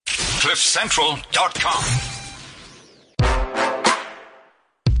CliffCentral.com.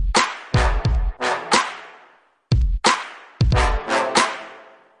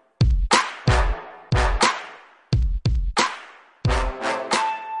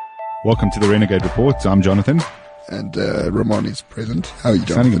 Welcome to the Renegade Report. I'm Jonathan. And Ramon is present. How are you,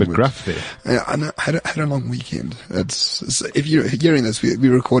 Jonathan? Sounding a bit gruff there. Yeah, I know, had a long weekend. It's if you're hearing this,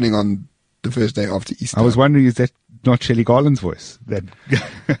 we're recording on the first day after Easter. I was wondering, is that not Shelley Garland's voice? That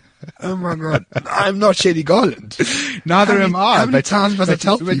Oh my God, I'm not Shelley Garland. Neither am I. How many times must I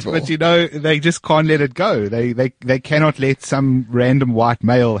tell people? But you know, they just can't let it go. They cannot let some random white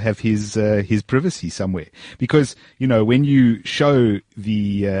male have his privacy somewhere. Because, you know, when you show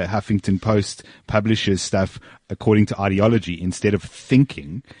the Huffington Post publishers stuff according to ideology instead of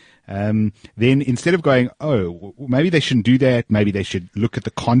thinking, then instead of going, oh, maybe they shouldn't do that, maybe they should look at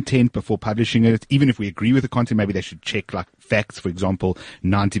the content before publishing it. Even if we agree with the content, maybe they should check like facts. For example,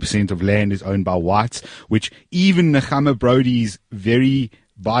 90% of land is owned by whites, which even Nechama Brody's very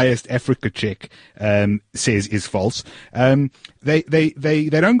biased Africa check says is false. They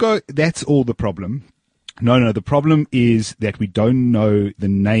don't go, that's all the problem. No, the problem is that we don't know the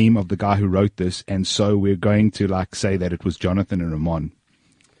name of the guy who wrote this, and so we're going to like say that it was Jonathan and Ramon.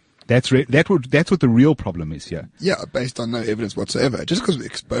 That's what the real problem is here. Yeah, based on no evidence whatsoever. Just because we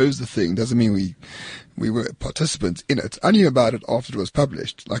exposed the thing doesn't mean we were participants in it. I knew about it after it was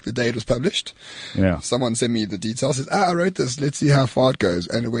published, like the day it was published. Yeah. Someone sent me the details, says, I wrote this, let's see how far it goes.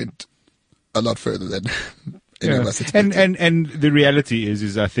 And it went a lot further than any of us expected. And the reality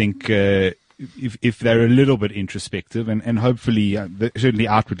is I think, if they're a little bit introspective and hopefully, certainly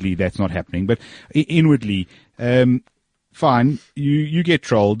outwardly that's not happening, but inwardly, fine, you get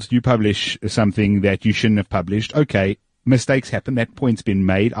trolled, you publish something that you shouldn't have published. Okay, mistakes happen. That point's been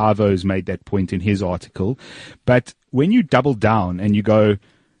made. Arvo's made that point in his article. But when you double down and you go,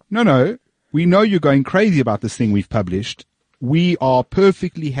 no, we know you're going crazy about this thing we've published. We are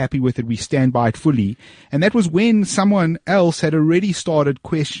perfectly happy with it. We stand by it fully. And that was when someone else had already started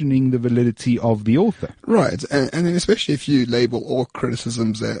questioning the validity of the author. Right. And then especially if you label all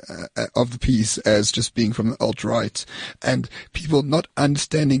criticisms of the piece as just being from the alt-right and people not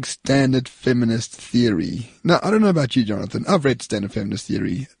understanding standard feminist theory. Now, I don't know about you, Jonathan. I've read standard feminist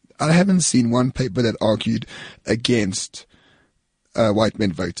theory. I haven't seen one paper that argued against white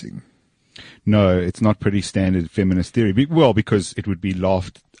men voting. No, it's not pretty standard feminist theory. Well, because it would be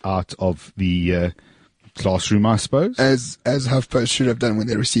laughed out of the classroom, I suppose. As HuffPost should have done when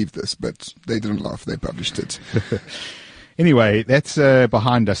they received this, but they didn't laugh. They published it. Anyway, that's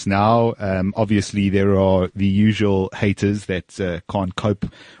behind us now. Obviously, there are the usual haters that can't cope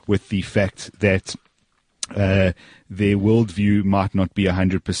with the fact that their worldview might not be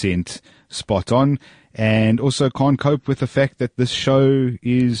 100% spot on, and also can't cope with the fact that this show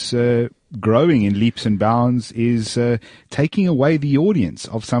is growing in leaps and bounds, is taking away the audience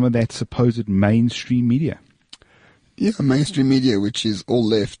of some of that supposed mainstream media. Yeah, mainstream media, which is all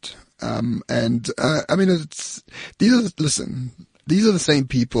left. I mean, these are the same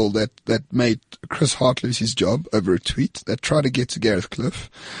people that made Chris Hart lose his job over a tweet, that tried to get to Gareth Cliff,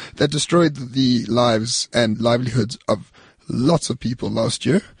 that destroyed the lives and livelihoods of lots of people last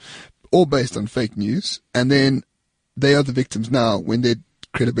year, all based on fake news. And then they are the victims now when their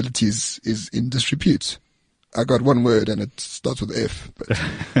credibility is in disrepute. I got one word and it starts with F, but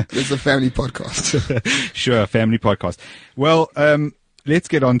it's a family podcast. Sure, family podcast. Well, let's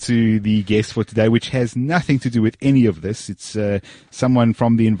get on to the guest for today, which has nothing to do with any of this. It's someone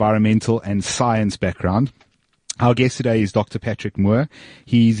from the environmental and science background. Our guest today is Dr. Patrick Moore.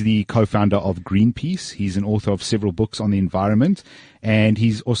 He's the co-founder of Greenpeace. He's an author of several books on the environment, and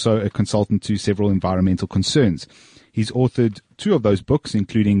he's also a consultant to several environmental concerns. He's authored 2 of those books,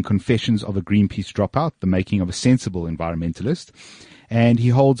 including Confessions of a Greenpeace Dropout, The Making of a Sensible Environmentalist. And he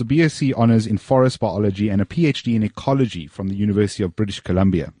holds a BSc Honours in Forest Biology and a PhD in Ecology from the University of British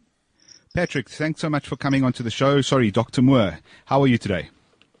Columbia. Patrick, thanks so much for coming onto the show. Sorry, Dr. Moore, how are you today?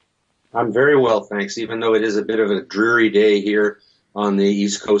 I'm very well, thanks, even though it is a bit of a dreary day here on the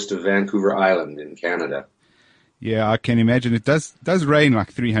east coast of Vancouver Island in Canada. Yeah, I can imagine. It does rain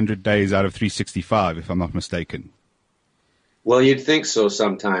like 300 days out of 365, if I'm not mistaken. Well, you'd think so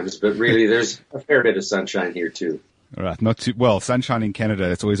sometimes, but really there's a fair bit of sunshine here too. All right, not too well. Sunshine in Canada,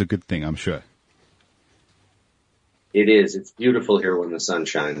 that's always a good thing, I'm sure. It is. It's beautiful here when the sun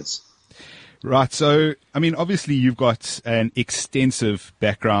shines. Right. So, I mean, obviously you've got an extensive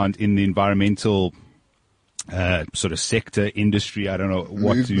background in the environmental sort of sector, industry. I don't know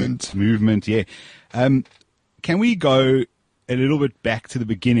what movement. Movement. Yeah. Can we go a little bit back to the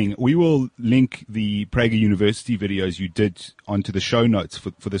beginning. We will link the Prager University videos you did onto the show notes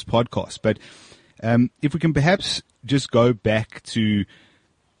for this podcast. But if we can perhaps just go back to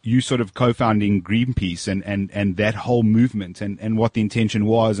you sort of co-founding Greenpeace and that whole movement and what the intention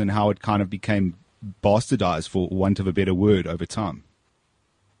was and how it kind of became bastardized, for want of a better word, over time.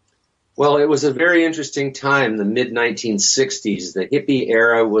 Well, it was a very interesting time, the mid-1960s. The hippie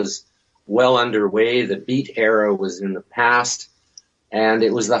era was well underway. The beat era was in the past. And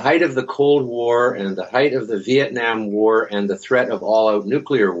it was the height of the Cold War and the height of the Vietnam War and the threat of all-out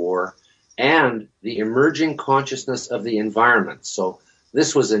nuclear war and the emerging consciousness of the environment. So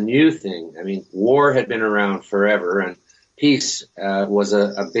this was a new thing. I mean, war had been around forever, and peace was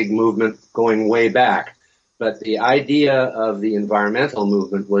a big movement going way back. But the idea of the environmental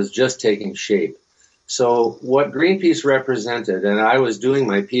movement was just taking shape. So what Greenpeace represented, and I was doing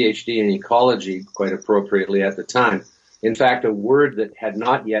my PhD in ecology quite appropriately at the time, in fact, a word that had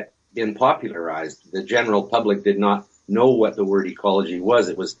not yet been popularized. The general public did not know what the word ecology was.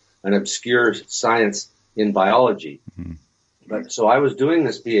 It was an obscure science in biology. Mm-hmm. But so I was doing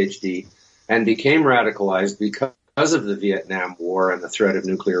this PhD and became radicalized because of the Vietnam War and the threat of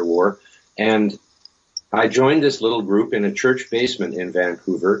nuclear war. And I joined this little group in a church basement in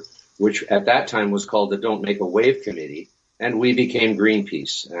Vancouver, which at that time was called the Don't Make a Wave Committee, and we became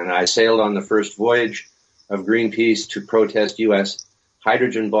Greenpeace. And I sailed on the first voyage of Greenpeace to protest U.S.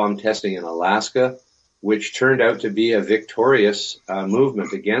 hydrogen bomb testing in Alaska, which turned out to be a victorious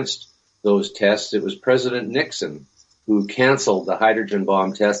movement against those tests. It was President Nixon who canceled the hydrogen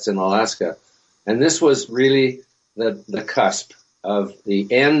bomb tests in Alaska. And this was really the cusp of the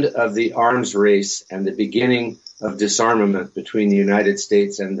end of the arms race and the beginning of disarmament between the United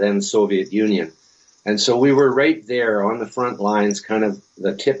States and then Soviet Union. And so we were right there on the front lines, kind of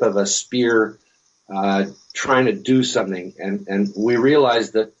the tip of a spear, trying to do something. And we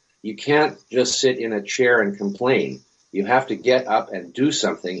realized that you can't just sit in a chair and complain. You have to get up and do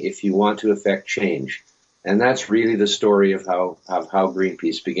something if you want to affect change. And that's really the story of how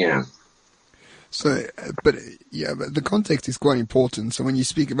Greenpeace began. So, but the context is quite important. So when you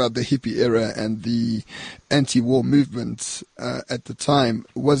speak about the hippie era and the anti-war movement at the time,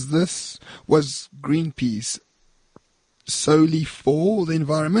 was Greenpeace solely for the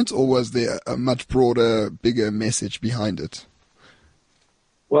environment, or was there a much broader, bigger message behind it?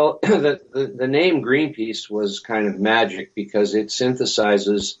 Well, the name Greenpeace was kind of magic because it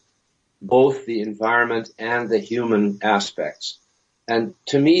synthesizes both the environment and the human aspects. And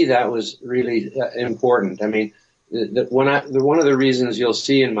to me, that was really important. I mean, one of the reasons you'll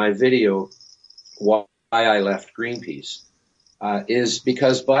see in my video why I left Greenpeace is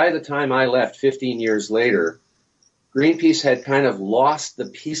because by the time I left 15 years later, Greenpeace had kind of lost the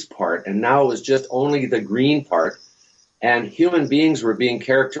peace part, and now it was just only the green part. And human beings were being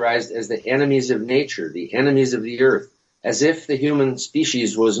characterized as the enemies of nature, the enemies of the earth, as if the human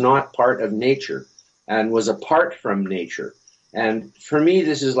species was not part of nature and was apart from nature. And for me,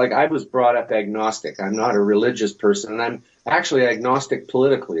 this is like I was brought up agnostic. I'm not a religious person, and I'm actually agnostic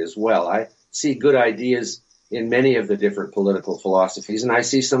politically as well. I see good ideas in many of the different political philosophies, and I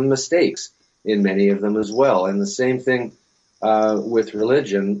see some mistakes in many of them as well. And the same thing with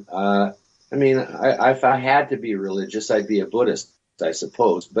religion. I mean, if I had to be religious, I'd be a Buddhist, I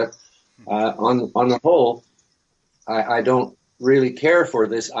suppose. But on the whole, I don't really care for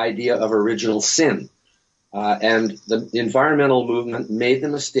this idea of original sin. And the environmental movement made the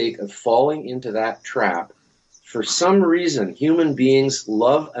mistake of falling into that trap. For some reason, human beings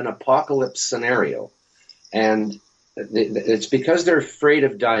love an apocalypse scenario. And it's because they're afraid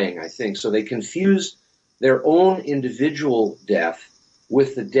of dying, I think. So they confuse their own individual death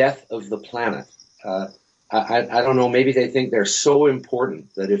with the death of the planet. I don't know, maybe they think they're so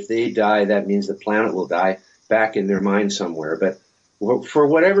important that if they die, that means the planet will die back in their mind somewhere. But for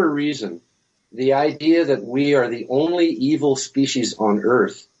whatever reason, the idea that we are the only evil species on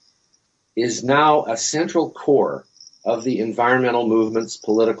Earth is now a central core of the environmental movement's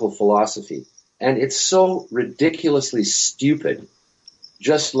political philosophy. And it's so ridiculously stupid,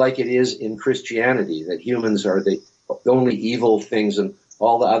 just like it is in Christianity, that humans are the only evil things and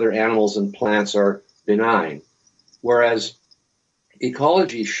all the other animals and plants are benign. Whereas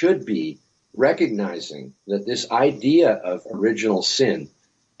ecology should be recognizing that this idea of original sin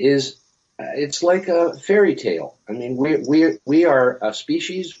is it's like a fairy tale. I mean, we are a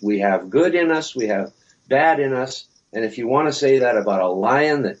species. We have good in us. We have bad in us. And if you want to say that about a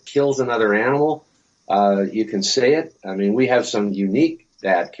lion that kills another animal, you can say it. I mean, we have some unique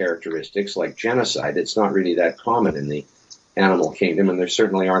bad characteristics like genocide. It's not really that common in the animal kingdom, and there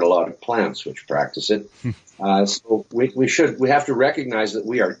certainly aren't a lot of plants which practice it. So we have to recognize that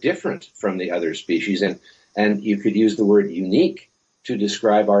we are different from the other species, and you could use the word unique to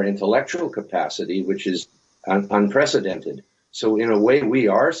describe our intellectual capacity, which is unprecedented. So in a way, we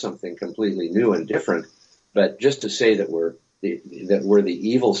are something completely new and different. But just to say that we're the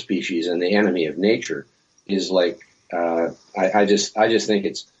evil species and the enemy of nature is like I just think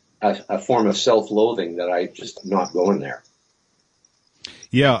it's a form of self-loathing that I just am not going there.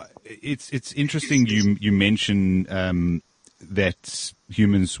 Yeah, it's interesting. You mention that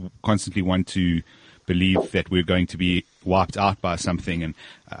humans constantly want to believe that we're going to be wiped out by something, and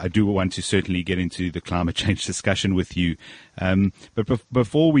I do want to certainly get into the climate change discussion with you. But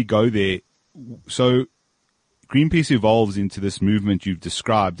before we go there, so Greenpeace evolves into this movement you've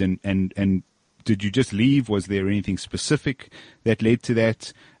described, and did you just leave? Was there anything specific that led to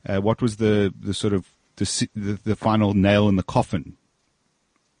that? What was the sort of the final nail in the coffin?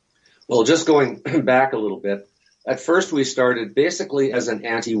 Well, just going back a little bit, at first we started basically as an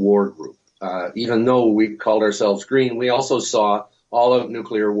anti-war group. Even though we called ourselves green, we also saw all of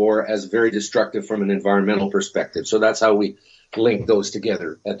nuclear war as very destructive from an environmental perspective. So that's how we linked those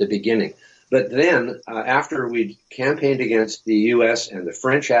together at the beginning. But then, after we'd campaigned against the U.S. and the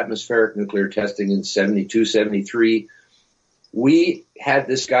French atmospheric nuclear testing in 72, 73, we had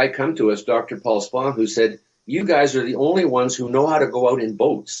this guy come to us, Dr. Paul Spahn, who said, you guys are the only ones who know how to go out in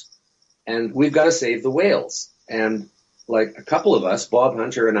boats, and we've got to save the whales. And like a couple of us, Bob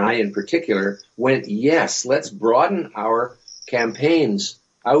Hunter and I in particular, went, yes, let's broaden our campaigns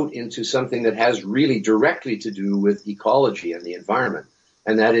out into something that has really directly to do with ecology and the environment.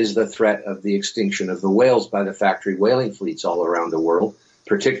 And that is the threat of the extinction of the whales by the factory whaling fleets all around the world,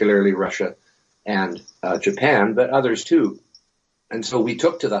 particularly Russia and Japan, but others too. And so we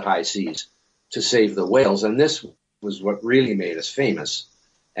took to the high seas to save the whales, and this was what really made us famous.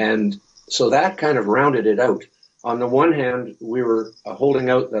 And so that kind of rounded it out. On the one hand, we were holding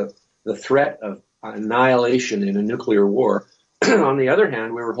out the threat of annihilation in a nuclear war. On the other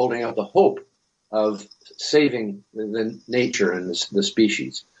hand, we were holding out the hope of saving the nature and the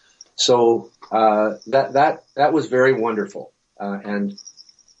species. So that was very wonderful. And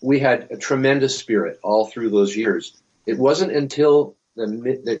we had a tremendous spirit all through those years. It wasn't until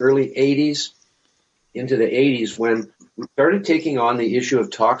the early 80s, into the 80s, when we started taking on the issue of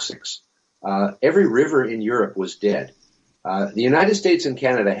toxics. Every river in Europe was dead. The United States and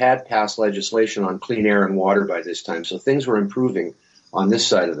Canada had passed legislation on clean air and water by this time, so things were improving on this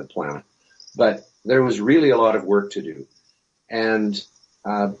side of the planet. But there was really a lot of work to do. And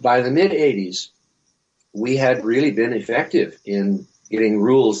by the mid-80s, we had really been effective in getting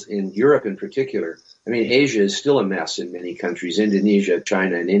rules in Europe in particular. I mean, Asia is still a mess in many countries. Indonesia,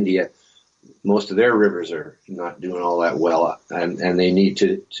 China, and India, most of their rivers are not doing all that well, and they need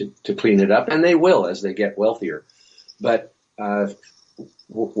to clean it up, and they will as they get wealthier. But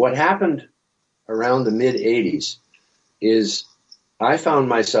what happened around the mid-'80s is I found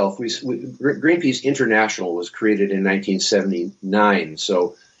myself, Greenpeace International was created in 1979,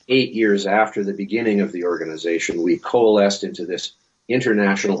 so 8 years after the beginning of the organization, we coalesced into this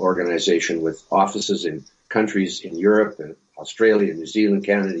international organization with offices in countries in Europe and Australia, New Zealand,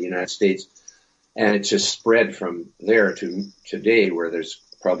 Canada, the United States. And it just spread from there to today, where there's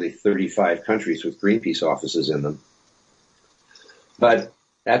probably 35 countries with Greenpeace offices in them. But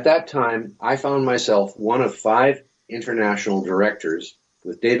at that time, I found myself one of 5 international directors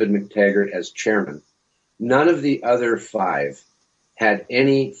with David McTaggart as chairman. None of the other 5 had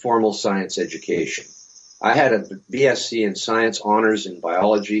any formal science education. I had a BSc in science honors in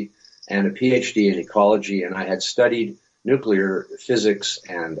biology and a PhD in ecology, and I had studied nuclear physics,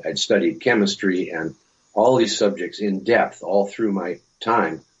 and I'd studied chemistry and all these subjects in depth all through my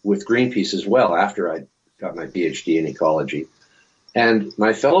time with Greenpeace as well after I got my PhD in ecology. And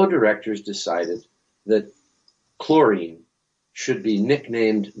my fellow directors decided that chlorine should be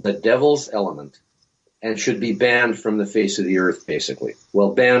nicknamed the devil's element and should be banned from the face of the earth, basically.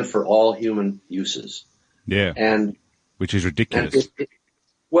 Well, banned for all human uses. Yeah, and which is ridiculous.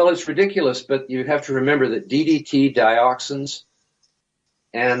 Well, it's ridiculous, but you have to remember that DDT, dioxins,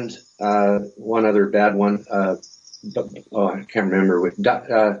 and one other bad one, I can't remember,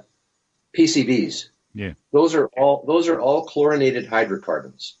 PCBs. Yeah, those are all chlorinated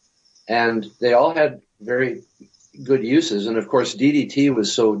hydrocarbons, and they all had very good uses. And of course, DDT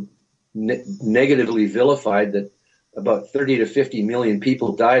was so negatively vilified that about 30 to 50 million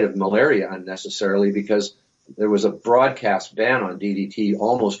people died of malaria unnecessarily because there was a broadcast ban on DDT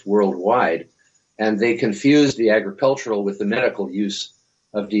almost worldwide, and they confused the agricultural with the medical use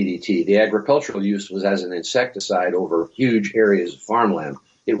of DDT. The agricultural use was as an insecticide over huge areas of farmland,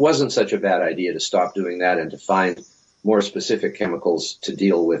 it wasn't such a bad idea to stop doing that and to find more specific chemicals to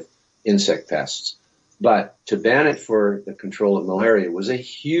deal with insect pests. But to ban it for the control of malaria was a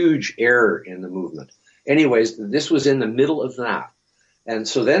huge error in the movement. Anyways, this was in the middle of that. And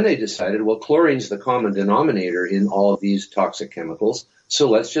so then they decided, well, chlorine's the common denominator in all of these toxic chemicals, so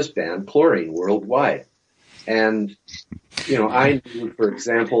let's just ban chlorine worldwide. And, I knew, for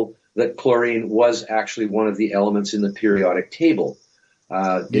example, that chlorine was actually one of the elements in the periodic table.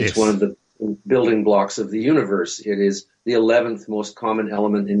 It's one of the building blocks of the universe. It is the 11th most common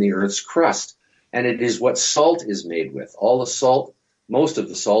element in the Earth's crust. And it is what salt is made with. All the salt, most of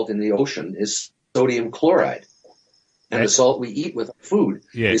the salt in the ocean is sodium chloride. And the salt we eat with food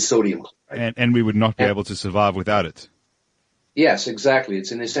is sodium chloride. And we would not be able to survive without it. Yes, exactly.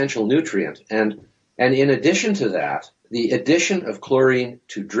 It's an essential nutrient. And in addition to that, the addition of chlorine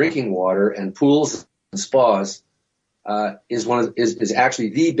to drinking water and pools and spas is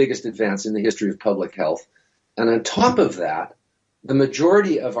actually the biggest advance in the history of public health. And on top of that, the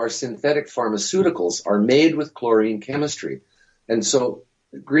majority of our synthetic pharmaceuticals are made with chlorine chemistry. And so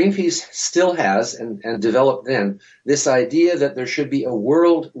Greenpeace still has, and developed then, this idea that there should be a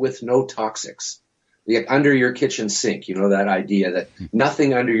world with no toxics. Like under your kitchen sink, that idea that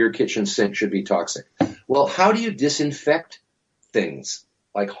nothing under your kitchen sink should be toxic. Well, how do you disinfect things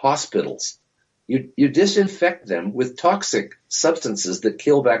like hospitals? You disinfect them with toxic substances that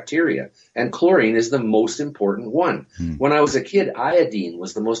kill bacteria, and chlorine is the most important one. When I was a kid, iodine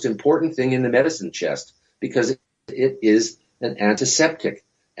was the most important thing in the medicine chest because it is an antiseptic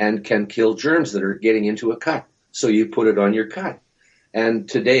and can kill germs that are getting into a cut. So you put it on your cut. And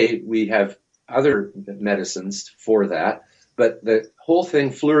today we have other medicines for that, but the whole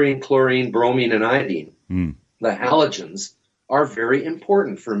thing, fluorine, chlorine, bromine, and iodine, the halogens, are very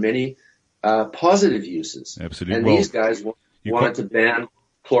important for many positive uses. Absolutely. And these guys wanted to ban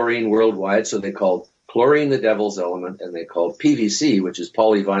chlorine worldwide, so they called chlorine the devil's element, and they called PVC, which is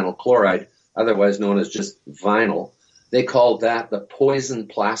polyvinyl chloride, otherwise known as just vinyl, they called that the poison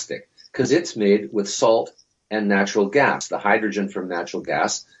plastic, because it's made with salt and natural gas. The hydrogen from natural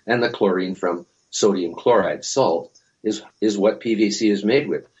gas and the chlorine from sodium chloride, salt, is what PVC is made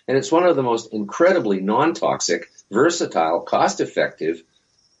with. And it's one of the most incredibly non-toxic, versatile, cost-effective,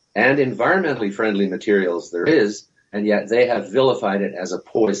 and environmentally friendly materials there is, and yet they have vilified it as a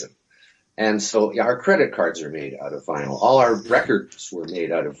poison. And so our credit cards are made out of vinyl. All our records were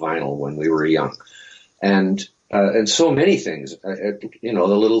made out of vinyl when we were young. And so many things, the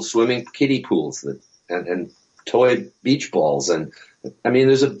little swimming kiddie pools and toy beach balls. And I mean,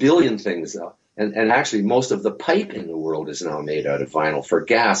 there's a billion things. And actually most of the pipe in the world is now made out of vinyl for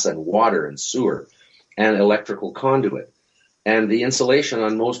gas and water and sewer and electrical conduit. And the insulation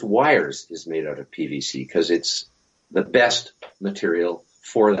on most wires is made out of PVC because it's the best material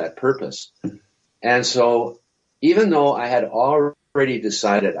for that purpose. And so even though I had already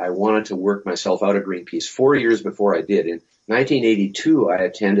decided I wanted to work myself out of Greenpeace 4 years before I did, in 1982 I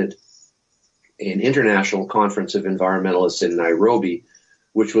attended an international conference of environmentalists in Nairobi,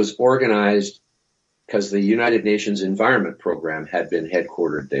 which was organized because the United Nations Environment Program had been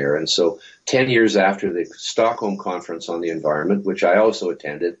headquartered there. And so 10 years after the Stockholm Conference on the Environment, which I also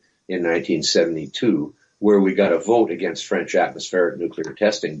attended in 1972, where we got a vote against French atmospheric nuclear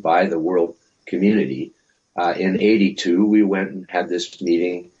testing by the world community, in 82, we went and had this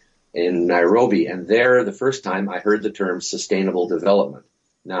meeting in Nairobi. And there, the first time, I heard the term sustainable development,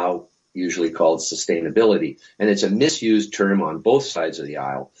 now usually called sustainability. And it's a misused term on both sides of the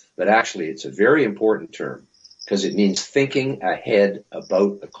aisle, but actually it's a very important term because it means thinking ahead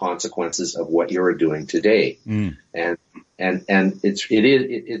about the consequences of what you're doing today. And it's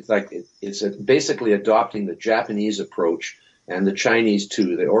basically adopting the Japanese approach and the Chinese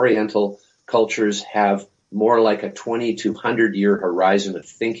too. The Oriental cultures have more like a 20 to 100 year horizon of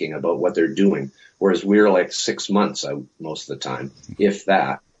thinking about what they're doing, whereas we're like 6 months out most of the time, if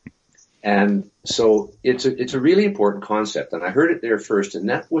that. And so it's a really important concept, and I heard it there first, and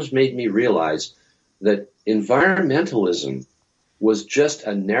that made me realize that environmentalism was just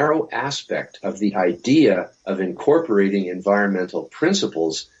a narrow aspect of the idea of incorporating environmental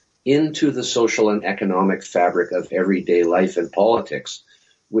principles into the social and economic fabric of everyday life and politics.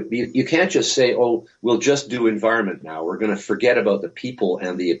 You can't just say, oh, we'll just do environment now. We're going to forget about the people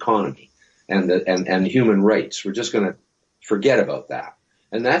and the economy and human rights. We're just going to forget about that.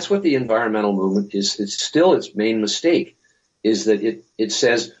 And that's what the environmental movement is. It's still its main mistake, is that it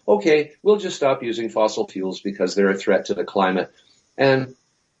says, okay, we'll just stop using fossil fuels because they're a threat to the climate, and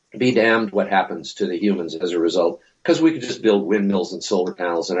be damned what happens to the humans as a result, because we could just build windmills and solar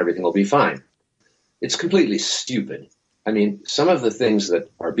panels and everything will be fine. It's completely stupid. I mean, some of the things that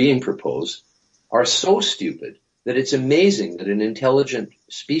are being proposed are so stupid that it's amazing that an intelligent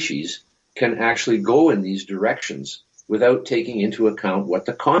species can actually go in these directions without taking into account what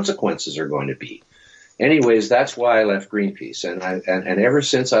the consequences are going to be. Anyways, that's why I left Greenpeace. And ever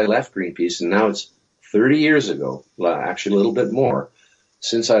since I left Greenpeace, and now it's 30 years ago, actually a little bit more,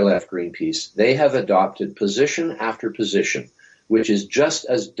 since I left Greenpeace, they have adopted position after position, which is just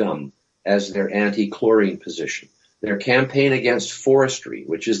as dumb as their anti-chlorine position. Their campaign against forestry,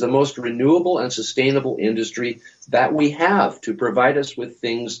 which is the most renewable and sustainable industry that we have to provide us with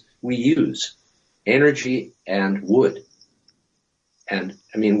things we use, energy and wood. And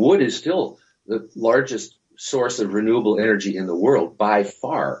I mean, wood is still the largest source of renewable energy in the world by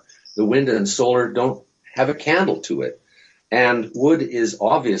far. The wind and solar don't have a candle to it. And wood is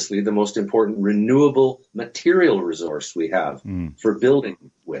obviously the most important renewable material resource we have for building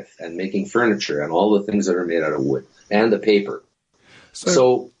with and making furniture and all the things that are made out of wood and the paper. It's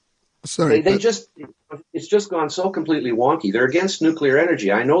just gone so completely wonky. They're against nuclear energy.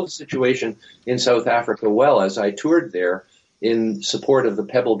 I know the situation in South Africa well, as I toured there in support of the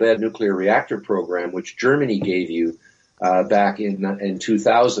Pebble Bed nuclear reactor program, which Germany gave you back in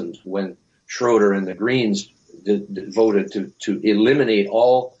 2000 when Schroeder and the Greens voted to eliminate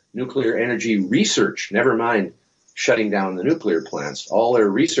all nuclear energy research, never mind shutting down the nuclear plants. All their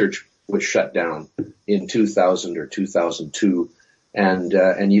research was shut down in 2000 or 2002.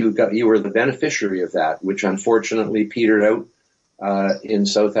 And you were the beneficiary of that, which unfortunately petered out in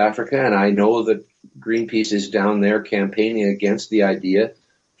South Africa. And I know that Greenpeace is down there campaigning against the idea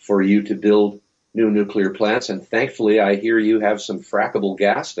for you to build new nuclear plants. And thankfully, I hear you have some frackable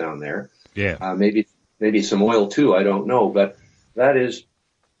gas down there. Yeah. Maybe some oil too. I don't know, but that is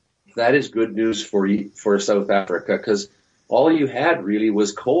good news for South Africa, because all you had really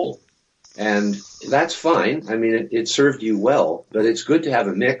was coal. And that's fine. I mean, it served you well, but it's good to have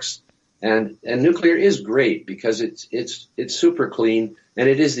a mix. And nuclear is great because it's super clean and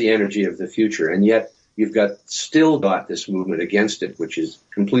it is the energy of the future. And yet you've still got this movement against it, which is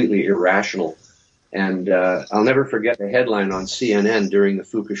completely irrational. And I'll never forget the headline on CNN during the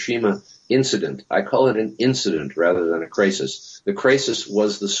Fukushima incident. I call it an incident rather than a crisis. The crisis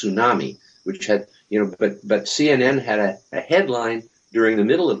was the tsunami, which had, but CNN had a headline during the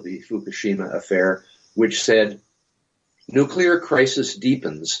middle of the Fukushima affair, which said, "Nuclear crisis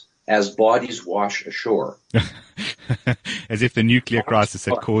deepens as bodies wash ashore." As if the nuclear crisis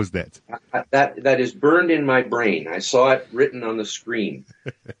had caused that. That is burned in my brain. I saw it written on the screen.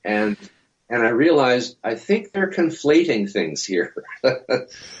 And I realized, I think they're conflating things here.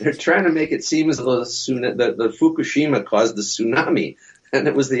 They're trying to make it seem as though the Fukushima caused the tsunami. And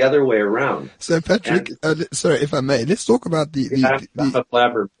it was the other way around. So, Patrick, sorry, if I may, let's talk about I'm a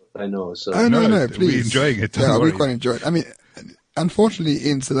blabber, I know. So. Oh, no, please. We're enjoying it. Yeah, we quite enjoy it. I mean, unfortunately,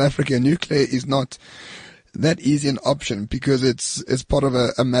 in South Africa, nuclear is not that easy an option because it's part of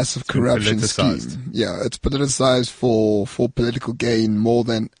a massive corruption scheme. Yeah, it's politicized for political gain more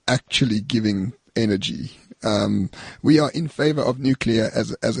than actually giving energy. We are in favor of nuclear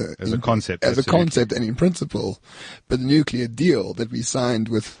as a concept and in principle, but the nuclear deal that we signed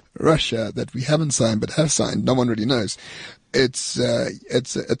with Russia, that we haven't signed but have signed, no one really knows. It's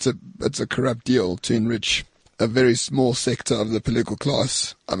a corrupt deal to enrich a very small sector of the political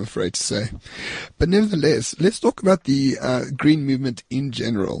class, I'm afraid to say. But nevertheless, let's talk about the green movement in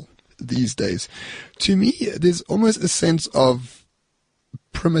general these days. To me, there's almost a sense of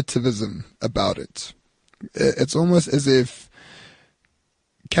primitivism about it. It's almost as if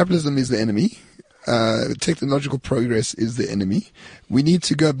capitalism is the enemy, technological progress is the enemy. We need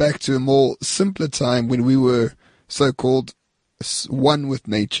to go back to a more simpler time when we were so-called one with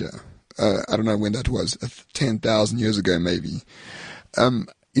nature. I don't know when that was, 10,000 years ago maybe.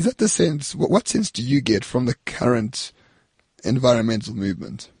 Is that the sense? What sense do you get from the current environmental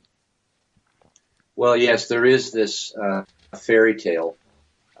movement? Well, yes, there is this fairy tale,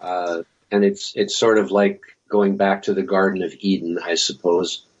 and it's sort of like going back to the Garden of Eden, I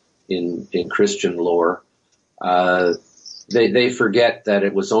suppose, in Christian lore. They forget that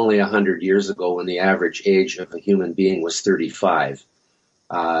it was only 100 years ago when the average age of a human being was 35.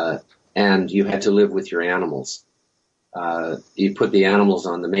 And you had to live with your animals. You put the animals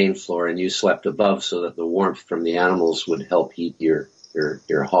on the main floor and you slept above so that the warmth from the animals would help heat your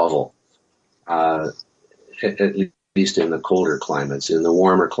hovel. At least in the colder climates. In the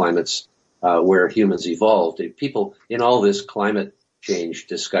warmer climates where humans evolved, people, in all this climate change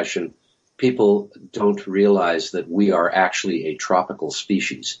discussion, people don't realize that we are actually a tropical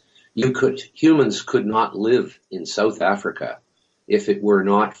species. Humans could not live in South Africa if it were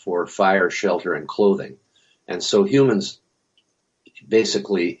not for fire, shelter, and clothing. And so humans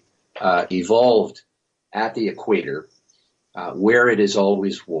basically evolved at the equator, where it is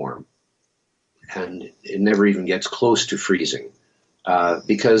always warm, and it never even gets close to freezing.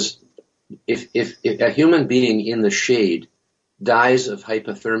 Because if a human being in the shade dies of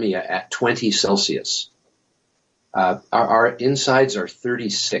hypothermia at 20 Celsius, our insides are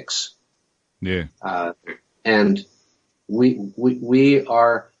 36. Yeah. And we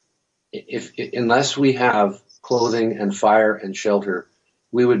are, unless we have clothing and fire and shelter,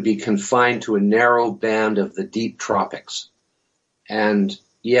 we would be confined to a narrow band of the deep tropics. And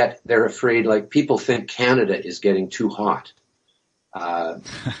yet they're afraid, like people think Canada is getting too hot.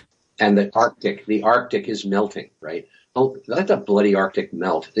 And the Arctic is melting, right? Oh, let the bloody Arctic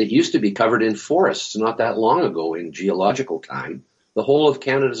melt. It used to be covered in forests not that long ago in geological time. The whole of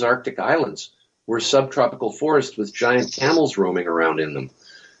Canada's Arctic islands were subtropical forests with giant camels roaming around in them.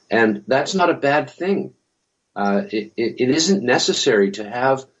 And that's not a bad thing. It isn't necessary to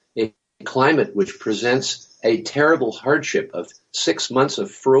have a climate which presents a terrible hardship of 6 months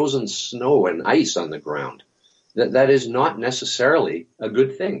of frozen snow and ice on the ground. That is not necessarily a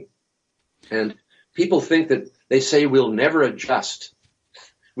good thing. And people think that they say we'll never adjust.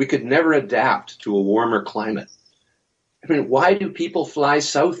 We could never adapt to a warmer climate. I mean, why do people fly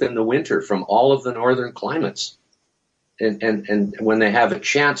south in the winter from all of the northern climates? And when they have a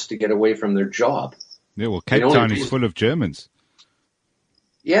chance to get away from their job. Yeah, well, Cape Town is full of Germans.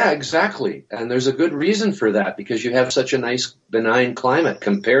 Yeah, exactly. And there's a good reason for that, because you have such a nice benign climate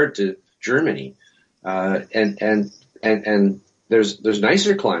compared to Germany. And there's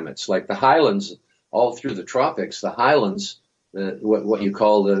nicer climates like the highlands all through the tropics, the highlands, what you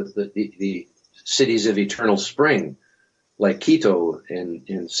call the cities of eternal spring, like Quito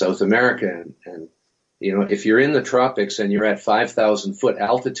in South America. And, you know, if you're in the tropics and you're at 5,000 foot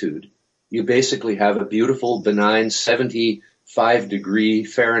altitude, you basically have a beautiful, benign 75 degree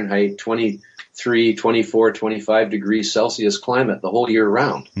Fahrenheit, 23, 24, 25 degrees Celsius climate the whole year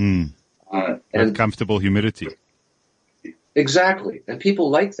round. And comfortable humidity. Exactly. And people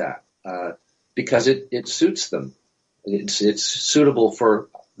like that, because it suits them. It's suitable for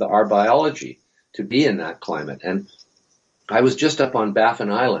our biology to be in that climate. And I was just up on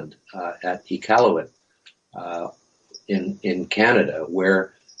Baffin Island, at Iqaluit, in Canada,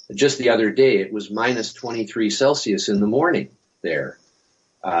 where just the other day it was minus 23 Celsius in the morning there.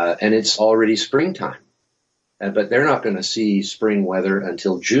 And it's already springtime. But they're not going to see spring weather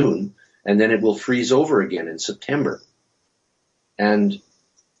until June, and then it will freeze over again in September. And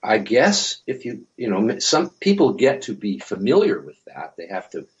I guess if some people get to be familiar with that. They have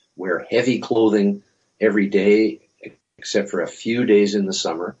to wear heavy clothing every day, except for a few days in the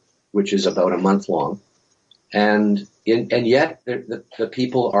summer, which is about a month long. And yet the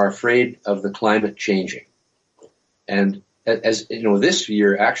people are afraid of the climate changing. And as you know, this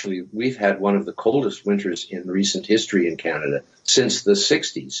year, actually, we've had one of the coldest winters in recent history in Canada since the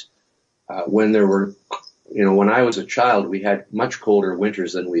 60s, when there were, when I was a child, we had much colder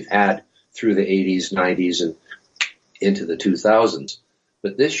winters than we've had through the 80s, 90s, and into the 2000s.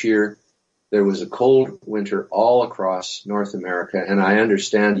 But this year, there was a cold winter all across North America, and I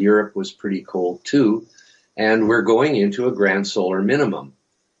understand Europe was pretty cold too. And we're going into a grand solar minimum.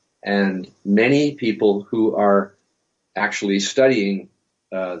 And many people who are actually studying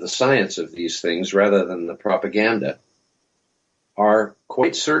the science of these things rather than the propaganda are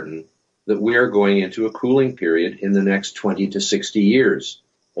quite certain that we are going into a cooling period in the next 20 to 60 years,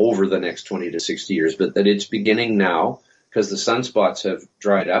 over the next 20 to 60 years, but that it's beginning now because the sunspots have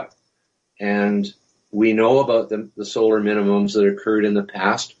dried up. And we know about the solar minimums that occurred in the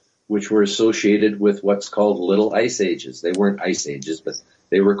past, which were associated with what's called little ice ages. They weren't ice ages, but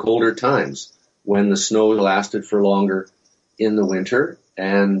they were colder times when the snow lasted for longer in the winter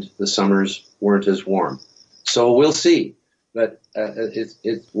and the summers weren't as warm. So we'll see. But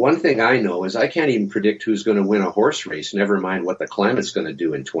one thing I know is I can't even predict who's going to win a horse race, never mind what the climate's going to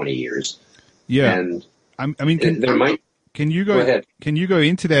do in 20 years. Yeah. And can you go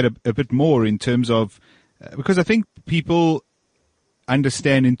into that a bit more in terms of, because I think people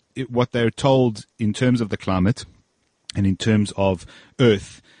understand what they're told in terms of the climate and in terms of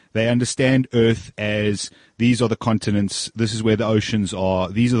Earth. They understand Earth as these are the continents, this is where the oceans are,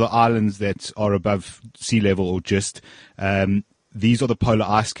 these are the islands that are above sea level or just, these are the polar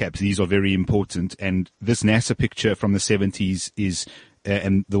ice caps, these are very important. And this NASA picture from the 70s is,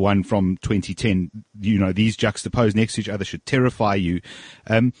 and the one from 2010, these juxtaposed next to each other should terrify you.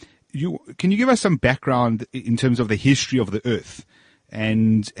 Can you give us some background in terms of the history of the Earth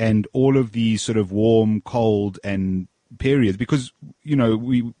and all of these sort of warm, cold, and periods, because,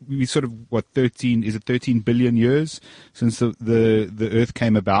 we sort of, 13 billion years since the Earth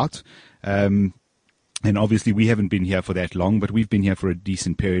came about. And obviously we haven't been here for that long, but we've been here for a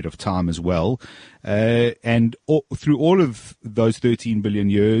decent period of time as well. Through all of those 13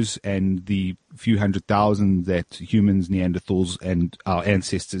 billion years and the few 100,000 that humans, Neanderthals, and our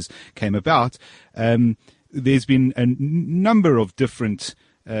ancestors came about, there's been a number of different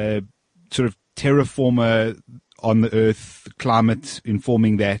sort of terraformer on the Earth, climate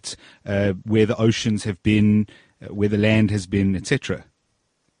informing that, where the oceans have been, where the land has been, etc.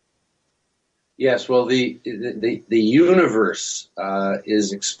 Yes, well, the universe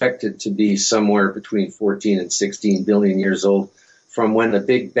is expected to be somewhere between 14 and 16 billion years old from when the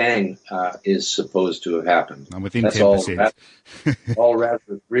Big Bang is supposed to have happened. I'm within That's 10%. all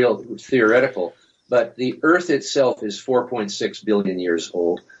rather real theoretical. But the Earth itself is 4.6 billion years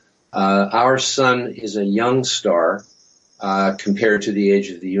old. Our sun is a young star compared to the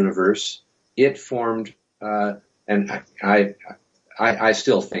age of the universe. It formed, and I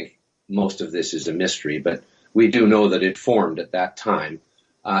still think most of this is a mystery, but we do know that it formed at that time.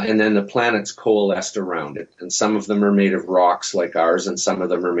 And then the planets coalesced around it. And some of them are made of rocks like ours, and some of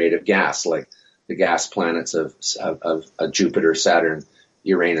them are made of gas, like the gas planets of Jupiter, Saturn,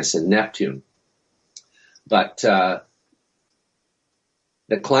 Uranus, and Neptune. But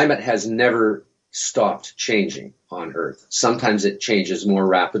the climate has never stopped changing on Earth. Sometimes it changes more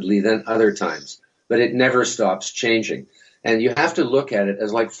rapidly than other times, but it never stops changing. And you have to look at it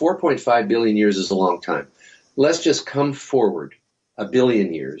as like 4.5 billion years is a long time. Let's just come forward a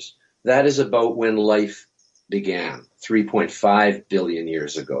billion years. That is about when life began, 3.5 billion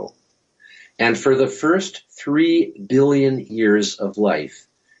years ago. And for the first 3 billion years of life,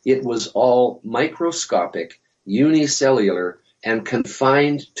 it was all microscopic, unicellular, and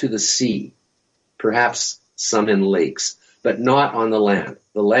confined to the sea, perhaps some in lakes, but not on the land.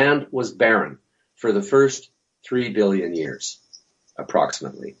 The land was barren for the first 3 billion years,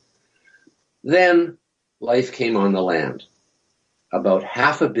 approximately. Then life came on the land about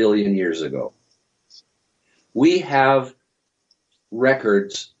 500 million years ago. We have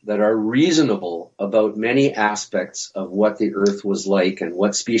records that are reasonable about many aspects of what the Earth was like and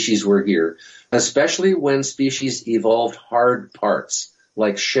what species were here, especially when species evolved hard parts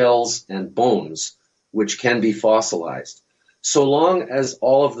like shells and bones, which can be fossilized. So long as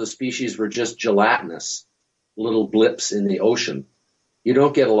all of the species were just gelatinous, little blips in the ocean, you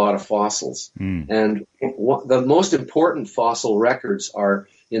don't get a lot of fossils. And the most important fossil records are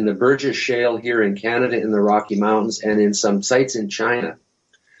in the Burgess Shale here in Canada, in the Rocky Mountains, and in some sites in China,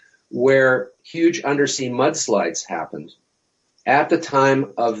 where huge undersea mudslides happened at the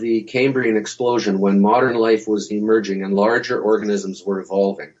time of the Cambrian explosion, when modern life was emerging and larger organisms were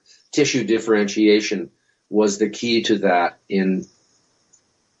evolving. Tissue differentiation was the key to that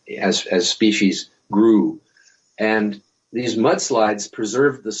as species grew. And these mudslides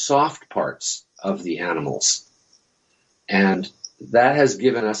preserved the soft parts of the animals. And that has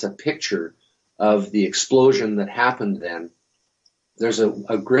given us a picture of the explosion that happened then. There's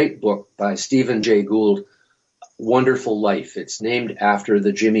a great book by Stephen Jay Gould, Wonderful Life. It's named after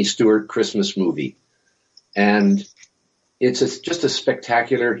the Jimmy Stewart Christmas movie. And it's just a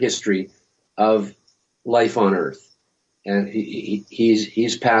spectacular history of life on Earth. And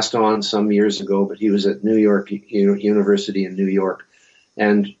he's passed on some years ago, but he was at New York University in New York,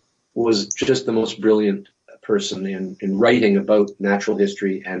 and was just the most brilliant person in writing about natural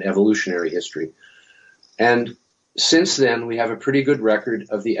history and evolutionary history. And since then, we have a pretty good record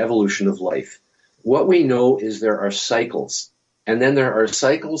of the evolution of life. What we know is there are cycles, and then there are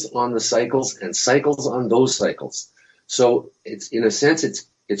cycles on the cycles and cycles on those cycles. So it's, in a sense,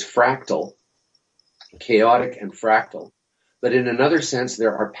 it's fractal, chaotic and fractal. But in another sense,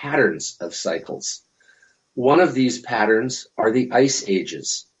 there are patterns of cycles. One of these patterns are the ice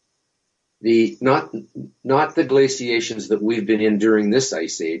ages. Not the glaciations that we've been in during this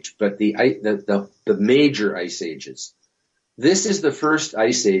ice age, but the major ice ages. This is the first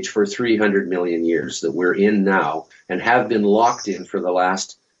ice age for 300 million years that we're in now, and have been locked in for the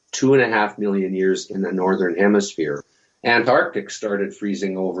last 2.5 million years in the northern hemisphere. Antarctic started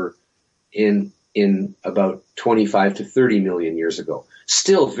freezing over in about 25 to 30 million years ago.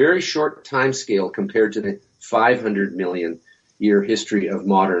 Still very short time scale compared to the 500 million year history of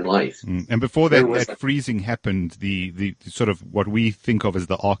modern life. And before that freezing happened, the sort of what we think of as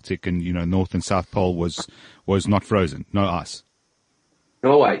the Arctic and, North and South Pole was not frozen, no ice.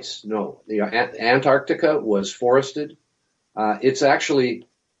 No ice, no. The Antarctica was forested. It's actually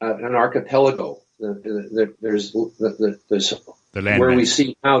an archipelago. There's the land where we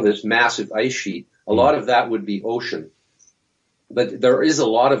see now this massive ice sheet. A lot of that would be ocean. but there is a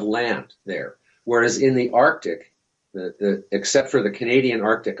lot of land there. Whereas in the Arctic, except for the Canadian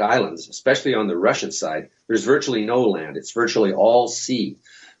Arctic islands, especially on the Russian side, there's virtually no land. It's virtually all sea.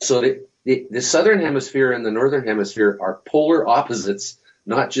 So the southern hemisphere and the northern hemisphere are polar opposites,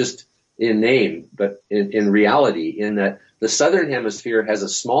 not just in name, but in reality, in that the southern hemisphere has a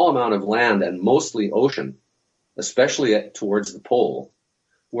small amount of land and mostly ocean, especially towards the pole,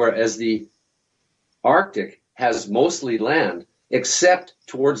 whereas the Arctic has mostly land, except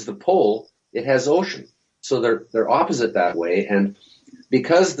towards the pole, it has ocean. So they're opposite that way. And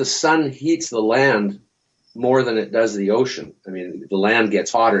because the sun heats the land more than it does the ocean, I mean, the land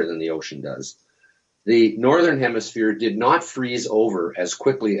gets hotter than the ocean does, the northern hemisphere did not freeze over as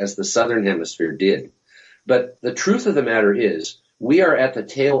quickly as the southern hemisphere did. But the truth of the matter is, we are at the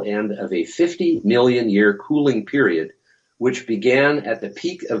tail end of a 50 million year cooling period, which began at the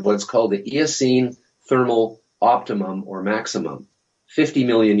peak of what's called the Eocene thermal optimum or maximum 50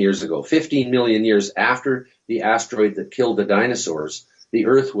 million years ago. 15 million years after the asteroid that killed the dinosaurs, the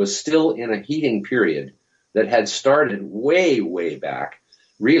Earth was still in a heating period that had started way, way back,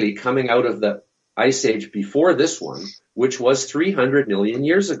 really coming out of the ice age before this one, which was 300 million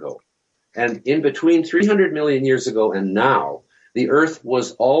years ago. And in between 300 million years ago and now, the Earth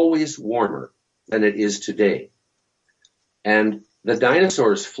was always warmer than it is today. And the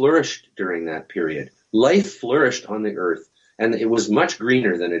dinosaurs flourished during that period. Life flourished on the Earth, and it was much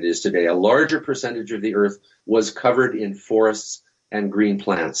greener than it is today. A larger percentage of the Earth was covered in forests and green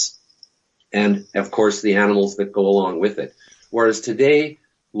plants, and of course the animals that go along with it. Whereas today,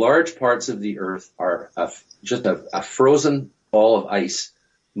 large parts of the Earth are just a frozen ball of ice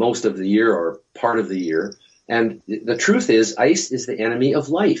most of the year or part of the year. And the truth is, ice is the enemy of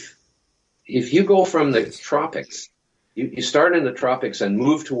life. If you go from the tropics, you start in the tropics and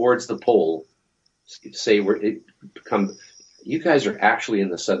move towards the pole, say you guys are actually in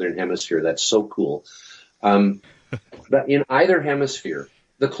the southern hemisphere. That's so cool. But in either hemisphere,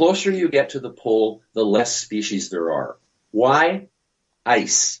 the closer you get to the pole, the less species there are. Why?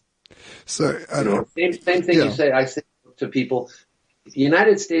 Ice. So same thing. Yeah. I say to people, the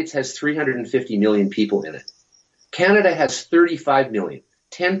United States has 350 million people in it. Canada has 35 million,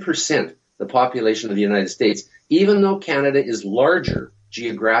 10% the population of the United States, even though Canada is larger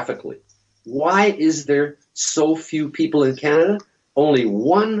geographically. Why is there so few people in Canada? Only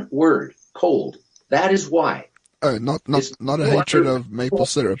one word, cold. That is why. Oh, not a hatred of maple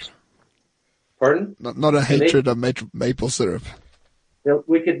syrup. Pardon? Not a hatred of maple syrup.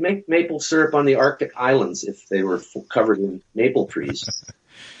 We could make maple syrup on the Arctic islands if they were covered in maple trees.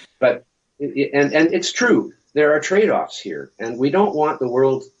 But it's true. There are trade-offs here, and we don't want the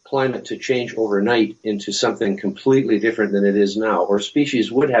world climate to change overnight into something completely different than it is now, or species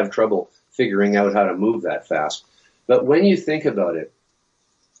would have trouble figuring out how to move that fast. But when you think about it,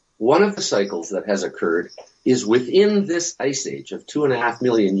 one of the cycles that has occurred is within this ice age of 2.5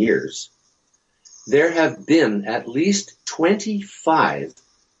 million years, there have been at least 25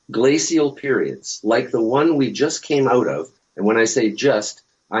 glacial periods, like the one we just came out of. And when I say just,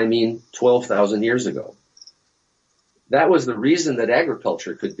 I mean 12,000 years ago. That was the reason that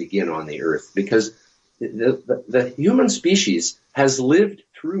agriculture could begin on the Earth, because the human species has lived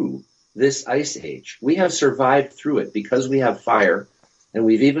through this ice age. We have survived through it because we have fire, and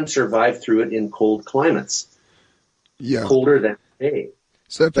we've even survived through it in cold climates. Yeah. Colder than today.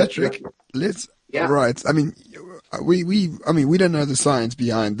 So Patrick, right. I mean, we don't know the science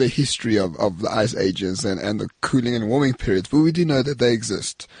behind the history of the ice ages and the cooling and warming periods, but we do know that they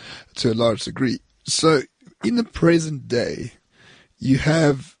exist to a large degree. So in the present day, you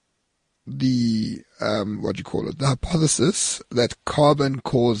have the, the hypothesis that carbon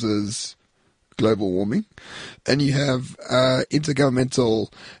causes global warming, and you have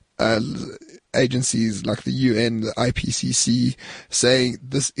intergovernmental agencies like the UN, the IPCC, saying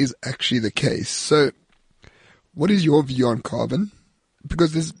this is actually the case. So what is your view on carbon?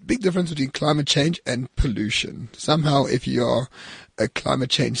 Because there's a big difference between climate change and pollution. Somehow, if you are a climate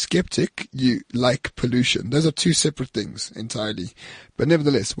change skeptic, you like pollution. Those are two separate things entirely. But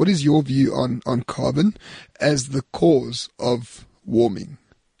nevertheless, what is your view on carbon as the cause of warming?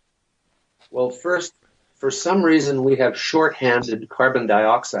 Well, first, for some reason, we have shorthanded carbon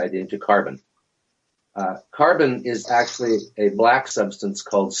dioxide into carbon. Carbon is actually a black substance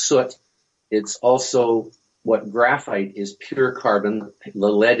called soot. It's also what graphite is, pure carbon. The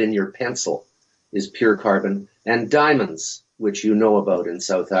lead in your pencil is pure carbon. And diamonds, which you know about in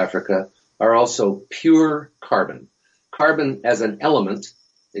South Africa, are also pure carbon. Carbon as an element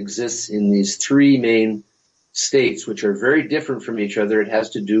exists in these three main states, which are very different from each other. It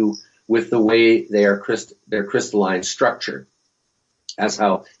has to do with the way they are their crystalline structure. as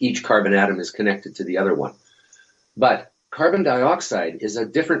how each carbon atom is connected to the other one. But carbon dioxide is a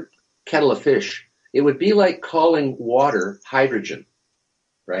different kettle of fish. It would be like calling water hydrogen,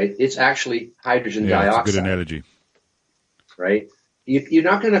 right? It's actually hydrogen dioxide. That's a good analogy. Right? You're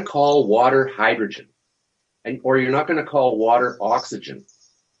not going to call water hydrogen, or you're not going to call water oxygen.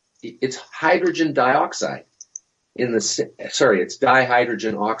 It's hydrogen dioxide. It's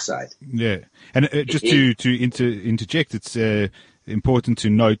dihydrogen oxide. Yeah, and just to interject, it's important to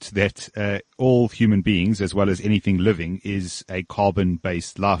note that all human beings, as well as anything living, is a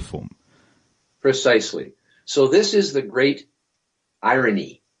carbon-based life form. Precisely. So this is the great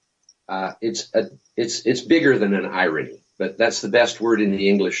irony. It's bigger than an irony, but that's the best word in the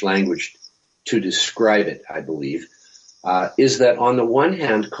English language to describe it, I believe. Is that on the one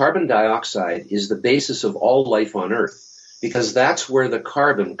hand, carbon dioxide is the basis of all life on Earth, because that's where the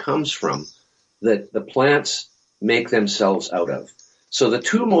carbon comes from that the plants make themselves out of. So the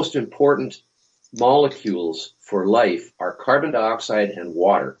two most important molecules for life are carbon dioxide and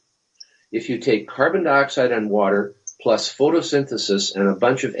water. If you take carbon dioxide and water plus photosynthesis and a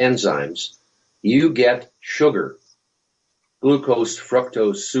bunch of enzymes, you get sugar, glucose,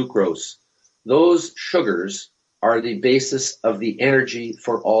 fructose, sucrose. Those sugars are the basis of the energy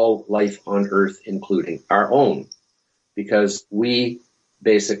for all life on Earth, including our own, because we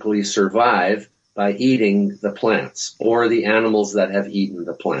basically survive by eating the plants or the animals that have eaten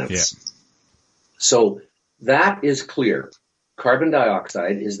the plants. Yeah. So that is clear. Carbon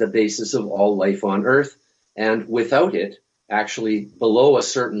dioxide is the basis of all life on Earth, and without it, actually below a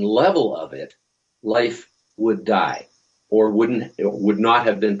certain level of it, life would die or would not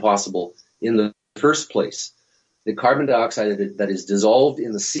have been possible in the first place. The carbon dioxide that is dissolved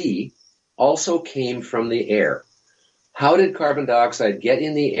in the sea also came from the air. How did carbon dioxide get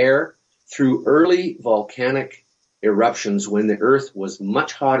in the air? Through early volcanic eruptions when the Earth was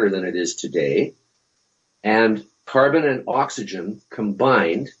much hotter than it is today, and carbon and oxygen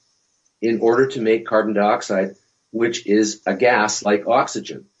combined in order to make carbon dioxide, which is a gas like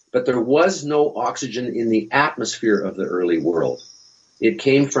oxygen. But there was no oxygen in the atmosphere of the early world. It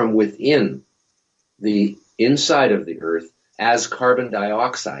came from within the inside of the Earth as carbon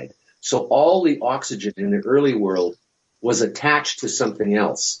dioxide. So all the oxygen in the early world was attached to something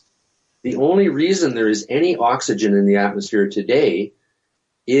else. The only reason there is any oxygen in the atmosphere today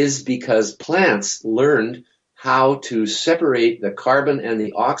is because plants learned how to separate the carbon and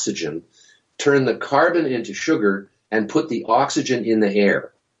the oxygen, turn the carbon into sugar, and put the oxygen in the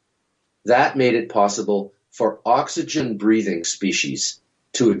air. That made it possible for oxygen-breathing species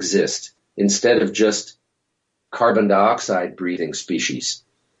to exist instead of just carbon dioxide-breathing species.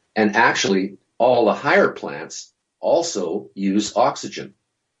 And actually, all the higher plants also use oxygen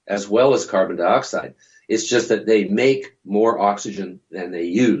as well as carbon dioxide. It's just that they make more oxygen than they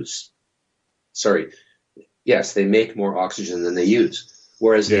use. They make more oxygen than they use.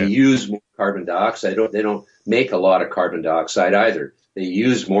 Whereas they use more carbon dioxide. They don't make a lot of carbon dioxide either. They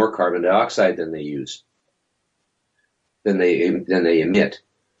use more carbon dioxide than they use, than they emit.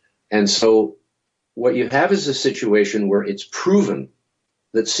 And so what you have is a situation where it's proven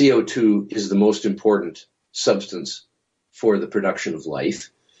that CO2 is the most important substance for the production of life.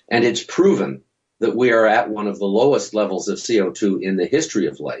 And it's proven that we are at one of the lowest levels of CO2 in the history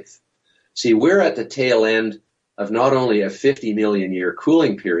of life. See, we're at the tail end of not only a 50 million year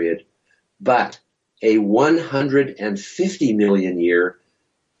cooling period, but a 150 million year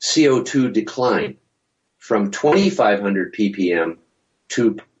CO2 decline from 2,500 ppm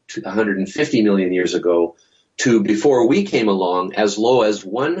to 150 million years ago to before we came along as low as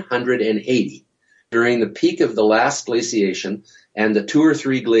 180 during the peak of the last glaciation and the 2 or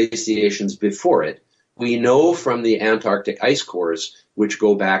 3 glaciations before it. We know from the Antarctic ice cores, which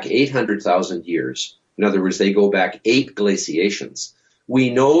go back 800,000 years. In other words, they go back 8 glaciations. We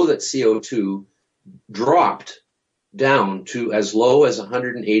know that CO2 dropped down to as low as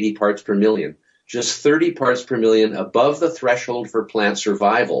 180 parts per million, just 30 parts per million above the threshold for plant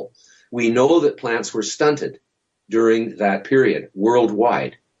survival. We know that plants were stunted during that period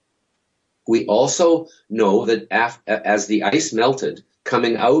worldwide. We also know that as the ice melted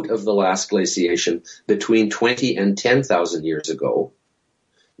coming out of the last glaciation between 20 and 10,000 years ago,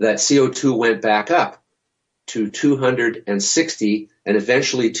 that CO2 went back up to 260 and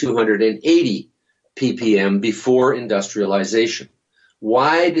eventually 280 ppm before industrialization.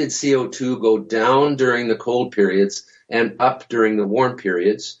 Why did CO2 go down during the cold periods and up during the warm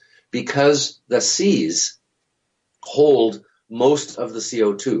periods? Because the seas hold most of the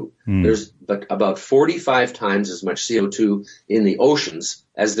CO2. There's about 45 times as much CO2 in the oceans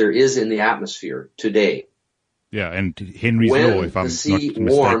as there is in the atmosphere today. Yeah, and Henry's when law, if I'm the sea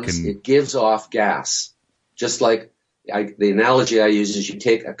not warms, mistaken. it gives off gas. Just like the analogy I use is you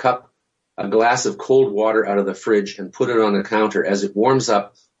take a glass of cold water out of the fridge and put it on the counter. As it warms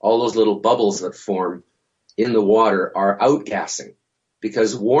up, all those little bubbles that form in the water are outgassing,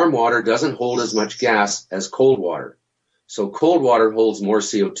 because warm water doesn't hold as much gas as cold water. So cold water holds more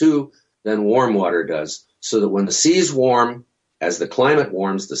CO2 than warm water does, so that when the seas warm, as the climate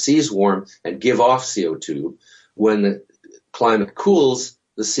warms, the seas warm and give off CO2. When the climate cools,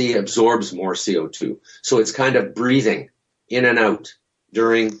 the sea absorbs more CO2. So it's kind of breathing in and out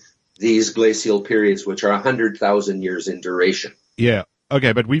during these glacial periods, which are 100,000 years in duration. Yeah.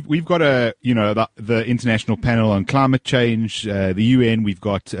 Okay, but we've got the International Panel on Climate Change, the UN. We've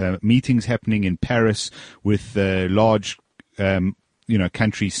got meetings happening in Paris with large,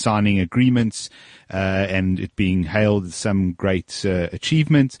 countries signing agreements, and it being hailed as some great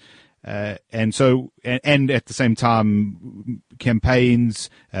achievement. And at the same time, campaigns,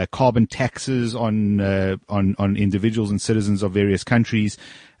 carbon taxes on individuals and citizens of various countries.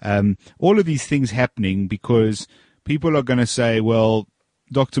 All of these things happening because people are going to say, well,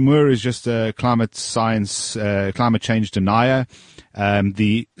 Dr. Moore is just a climate change denier.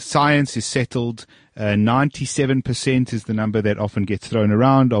 The science is settled. 97% is the number that often gets thrown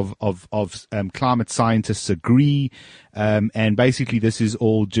around of climate scientists agree. And basically this is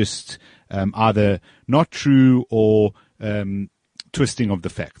all just, either not true or, twisting of the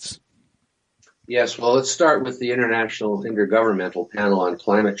facts. Yes. Well, let's start with the International Intergovernmental Panel on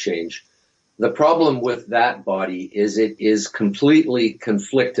Climate Change. The problem with that body is it is completely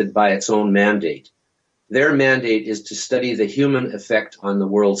conflicted by its own mandate. Their mandate is to study the human effect on the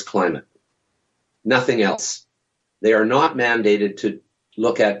world's climate. Nothing else. They are not mandated to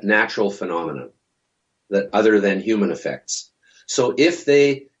look at natural phenomena that other than human effects. So if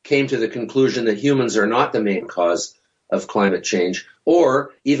they came to the conclusion that humans are not the main cause of climate change,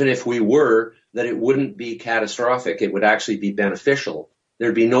 or even if we were, that it wouldn't be catastrophic, it would actually be beneficial,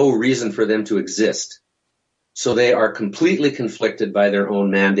 there'd be no reason for them to exist. So they are completely conflicted by their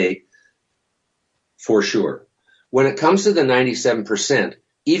own mandate, for sure. When it comes to the 97%,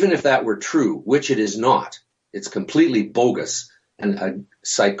 even if that were true, which it is not, it's completely bogus. And a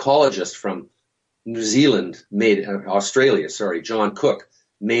psychologist from Australia, John Cook,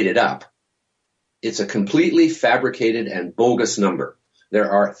 made it up. It's a completely fabricated and bogus number.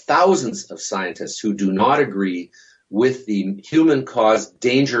 There are thousands of scientists who do not agree with the human-caused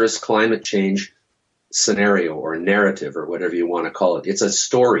dangerous climate change scenario or narrative or whatever you want to call it. It's a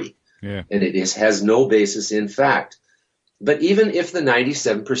story, and it has no basis in fact. But even if the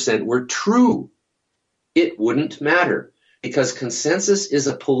 97% were true, it wouldn't matter, because consensus is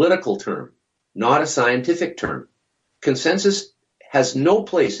a political term, not a scientific term. Consensus has no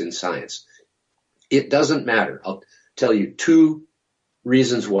place in science. It doesn't matter. I'll tell you two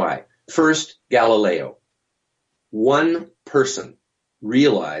reasons why. First, Galileo. One person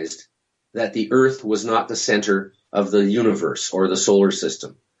realized that the Earth was not the center of the universe or the solar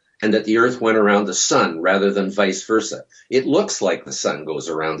system, and that the Earth went around the sun rather than vice versa. It looks like the sun goes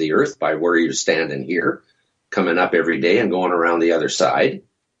around the Earth by where you're standing here, coming up every day and going around the other side,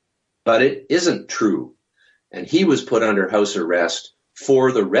 but it isn't true. And he was put under house arrest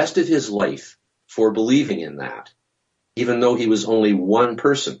for the rest of his life for believing in that, even though he was only one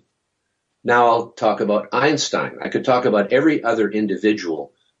person. Now I'll talk about Einstein. I could talk about every other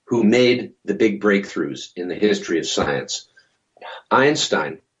individual who made the big breakthroughs in the history of science.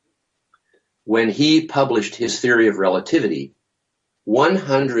 Einstein, when he published his theory of relativity,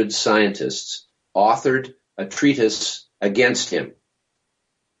 100 scientists authored a treatise against him,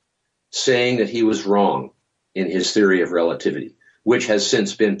 saying that he was wrong in his theory of relativity, which has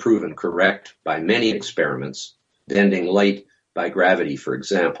since been proven correct by many experiments, bending light by gravity, for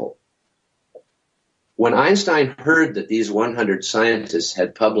example. When Einstein heard that these 100 scientists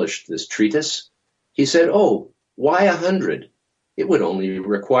had published this treatise, he said, "Oh, why 100? It would only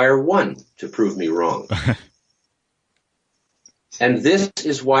require one to prove me wrong." And this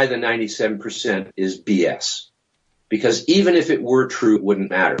is why the 97% is BS, because even if it were true, it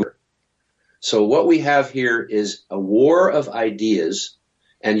wouldn't matter. So what we have here is a war of ideas,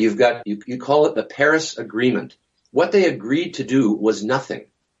 and you call it the Paris Agreement. What they agreed to do was nothing.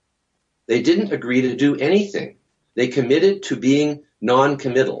 They didn't agree to do anything. They committed to being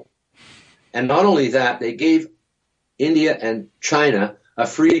non-committal. And not only that, they gave India and China a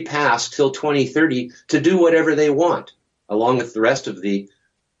free pass till 2030 to do whatever they want, along with the rest of the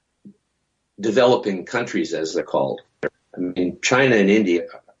developing countries, as they're called. I mean, China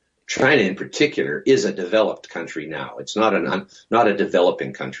China in particular is a developed country now. It's not a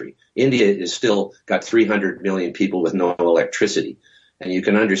developing country. India is still got 300 million people with no electricity. And you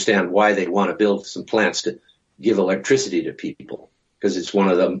can understand why they want to build some plants to give electricity to people, because it's one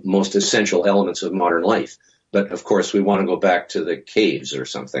of the most essential elements of modern life. But of course, we want to go back to the caves or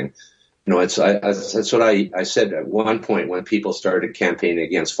something. You know, that's what I said at one point when people started campaigning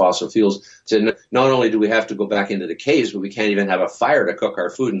against fossil fuels. Said not only do we have to go back into the caves, but we can't even have a fire to cook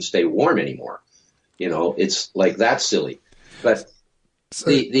our food and stay warm anymore. You know, it's like that silly. But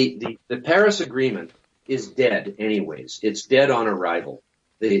the Paris Agreement is dead anyways. It's dead on arrival.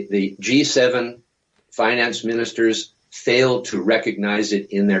 The G7 finance ministers failed to recognize it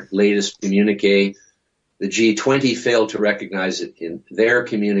in their latest communique. The G20 failed to recognize it in their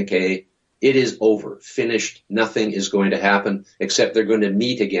communique. It is over, finished. Nothing is going to happen except they're going to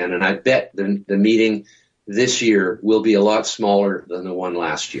meet again. And I bet the meeting this year will be a lot smaller than the one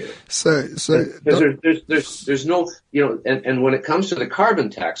last year. So there's no, you know, and when it comes to the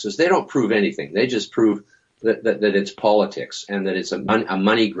carbon taxes, they don't prove anything. They just prove that it's politics and that it's a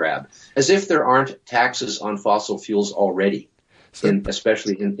money grab, as if there aren't taxes on fossil fuels already.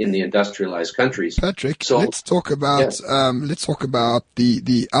 Especially in the industrialized countries. Patrick, let's talk about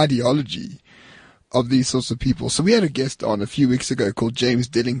the ideology of these sorts of people. So we had a guest on a few weeks ago called James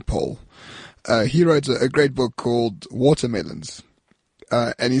Dillingpole. He wrote a great book called Watermelons,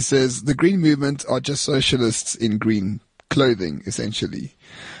 and he says the green movement are just socialists in green clothing, essentially.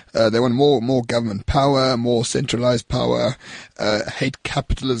 They want more government power, more centralized power, hate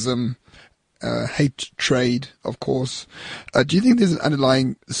capitalism. Hate trade, of course. Do you think there's an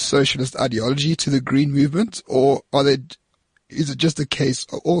underlying socialist ideology to the green movement, or is it just a case,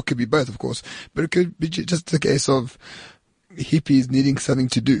 or it could be both, of course, but it could be just a case of hippies needing something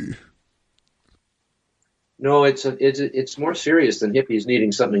to do? No, it's more serious than hippies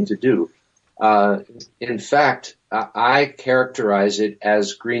needing something to do. In fact, I characterize it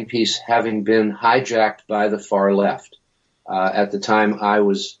as Greenpeace having been hijacked by the far left. At the time I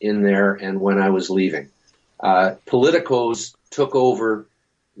was in there and when I was leaving. Politicos took over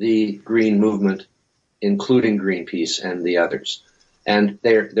the green movement, including Greenpeace and the others. And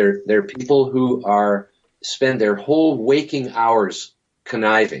they're people who spend their whole waking hours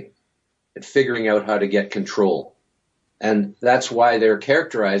conniving and figuring out how to get control. And that's why they're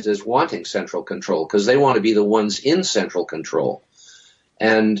characterized as wanting central control, because they want to be the ones in central control.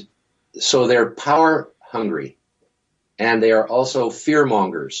 And so they're power hungry. And they are also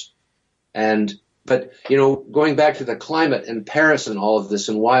fearmongers. But, you know, going back to the climate and Paris and all of this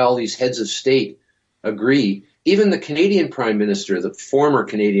and why all these heads of state agree, even the Canadian Prime Minister, the former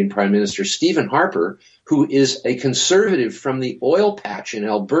Canadian Prime Minister, Stephen Harper, who is a conservative from the oil patch in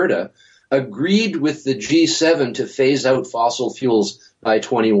Alberta, agreed with the G7 to phase out fossil fuels by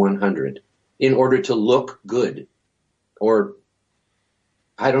 2100 in order to look good. Or,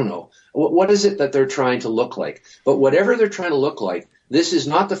 I don't know. What is it that they're trying to look like? But whatever they're trying to look like, this is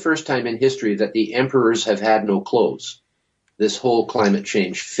not the first time in history that the emperors have had no clothes. This whole climate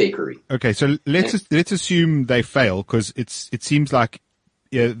change fakery. Okay, so let's assume they fail, because it seems like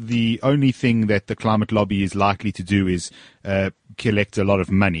the only thing that the climate lobby is likely to do is collect a lot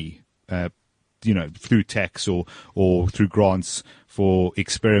of money, through tax or through grants for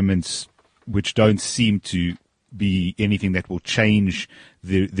experiments which don't seem to be anything that will change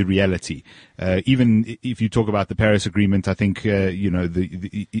the reality. Even if you talk about the Paris Agreement, I think,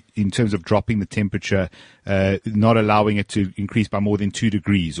 in terms of dropping the temperature, not allowing it to increase by more than 2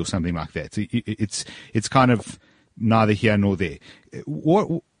 degrees or something like that. It's kind of neither here nor there.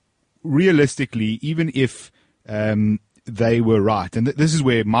 What realistically, even if, they were right, and this is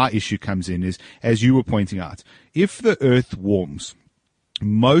where my issue comes in, is, as you were pointing out, if the earth warms,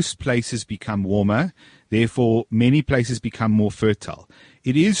 most places become warmer, therefore many places become more fertile.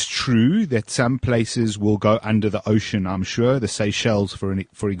 It is true that some places will go under the ocean, I'm sure. The Seychelles,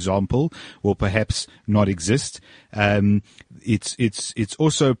 for example, will perhaps not exist. It's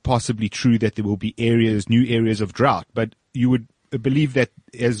also possibly true that there will be new areas of drought, but you would believe that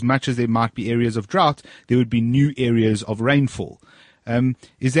as much as there might be areas of drought, there would be new areas of rainfall.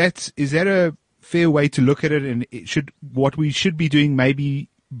 Is that a fair way to look at it? And what we should be doing maybe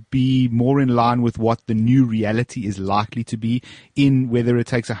be more in line with what the new reality is likely to be, in whether it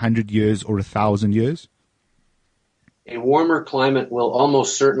takes 100 years or 1,000 years? A warmer climate will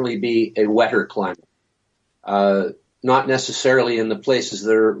almost certainly be a wetter climate. Not necessarily in the places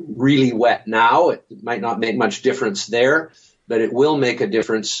that are really wet now. It might not make much difference there, but it will make a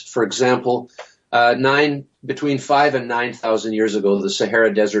difference. For example, Between 5 and 9,000 years ago, the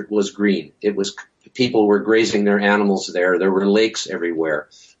Sahara Desert was green. People were grazing their animals there. There were lakes everywhere.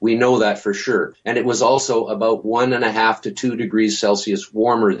 We know that for sure. And it was also about 1.5 to 2 degrees Celsius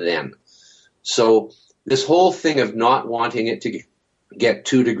warmer then. So this whole thing of not wanting it to get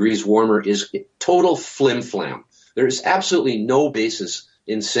 2 degrees warmer is total flim-flam. There is absolutely no basis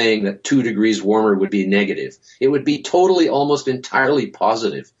in saying that 2 degrees warmer would be negative. It would be totally, almost entirely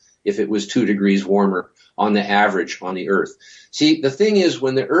positive if it was 2 degrees warmer on the average on the Earth. See, the thing is,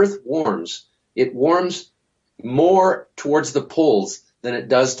 when the Earth warms, it warms more towards the poles than it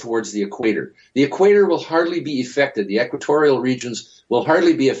does towards the equator. The equator will hardly be affected. The equatorial regions will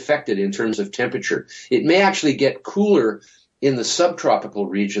hardly be affected in terms of temperature. It may actually get cooler in the subtropical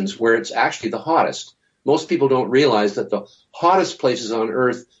regions where it's actually the hottest. Most people don't realize that the hottest places on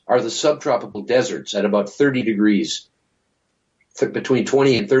Earth are the subtropical deserts at about 30 degrees, between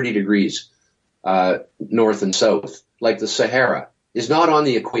 20 and 30 degrees north and south. Like the Sahara is not on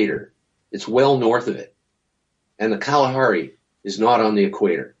the equator. It's well north of it. And the Kalahari is not on the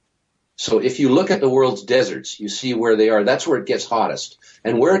equator. So if you look at the world's deserts, you see where they are. That's where it gets hottest.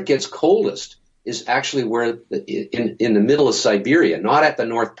 And where it gets coldest is actually where in the middle of Siberia, not at the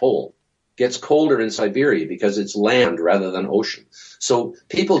North Pole. It gets colder in Siberia because it's land rather than ocean. So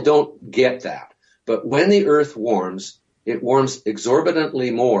people don't get that. But when the Earth warms, it warms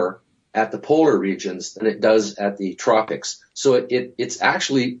exorbitantly more at the polar regions than it does at the tropics. So it's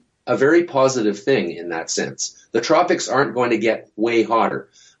actually a very positive thing in that sense. The tropics aren't going to get way hotter,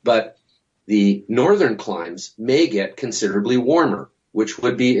 but the northern climes may get considerably warmer, which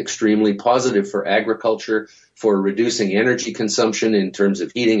would be extremely positive for agriculture, for reducing energy consumption in terms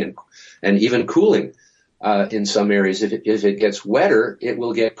of heating and even cooling in some areas. If it gets wetter, it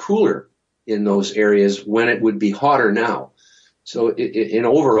will get cooler in those areas when it would be hotter now. So in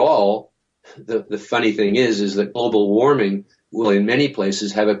overall, the funny thing is that global warming will in many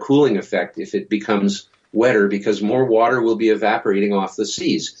places have a cooling effect if it becomes wetter because more water will be evaporating off the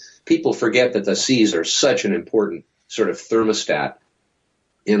seas. People forget that the seas are such an important sort of thermostat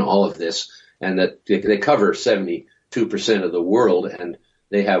in all of this, and that they cover 72% of the world, and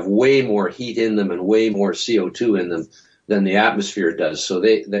they have way more heat in them and way more CO2 in them than the atmosphere does. So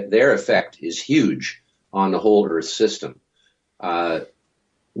their effect is huge on the whole Earth system.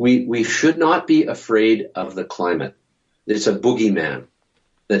 We should not be afraid of the climate. It's a boogeyman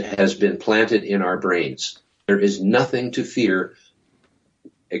that has been planted in our brains. There is nothing to fear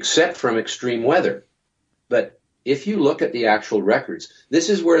except from extreme weather. But if you look at the actual records, this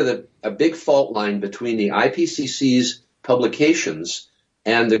is where a big fault line between the IPCC's publications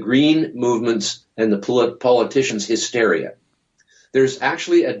and the green movements and the politicians' hysteria. There's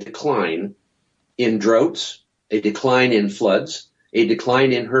actually a decline in droughts, a decline in floods, a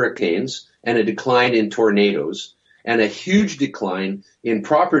decline in hurricanes, and a decline in tornadoes, and a huge decline in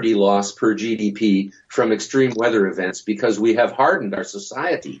property loss per GDP from extreme weather events because we have hardened our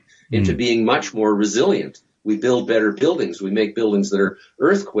society into being much more resilient. We build better buildings. We make buildings that are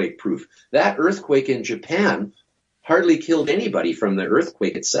earthquake-proof. That earthquake in Japan hardly killed anybody from the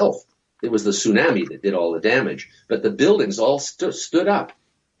earthquake itself. It was the tsunami that did all the damage. But the buildings all stood up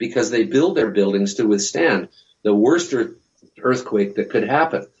because they build their buildings to withstand the worst earthquake that could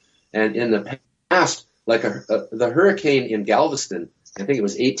happen. And in the past, like the hurricane in Galveston, I think it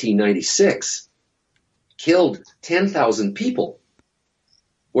was 1896, killed 10,000 people.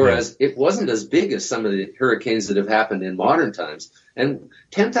 Whereas it wasn't as big as some of the hurricanes that have happened in modern times. And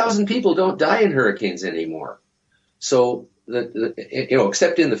 10,000 people don't die in hurricanes anymore. So,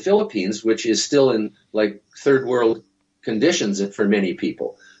 except in the Philippines, which is still in like third world conditions for many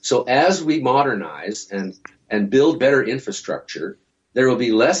people. So as we modernize and build better infrastructure, there will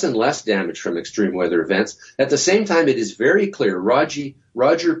be less and less damage from extreme weather events. At the same time, it is very clear, Roger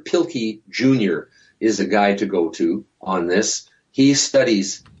Pilkey Jr. is a guy to go to on this. He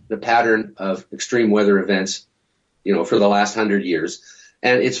studies the pattern of extreme weather events, for the last 100 years.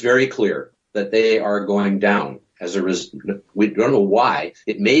 And it's very clear that they are going down as a result. We don't know why.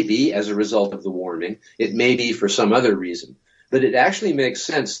 It may be as a result of the warming. It may be for some other reason. But it actually makes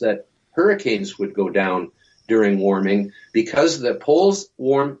sense that hurricanes would go down during warming because the poles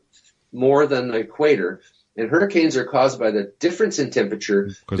warm more than the equator, and hurricanes are caused by the difference in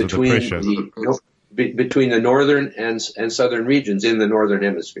temperature between the northern and southern regions in the northern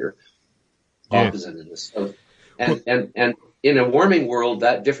hemisphere, opposite in the south. And in a warming world,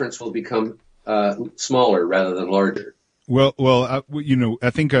 that difference will become smaller rather than larger. Well, I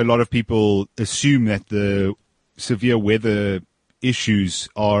think a lot of people assume that the severe weather issues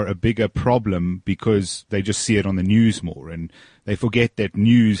are a bigger problem because they just see it on the news more, and they forget that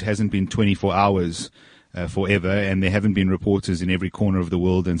news hasn't been 24 hours forever, and there haven't been reporters in every corner of the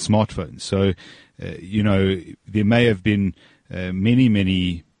world and smartphones. So, there may have been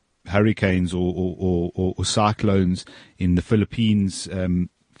many hurricanes or cyclones in the Philippines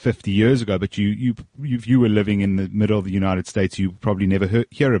 50 years ago, but if you were living in the middle of the United States, you probably never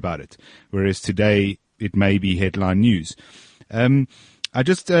hear about it. Whereas today, it may be headline news.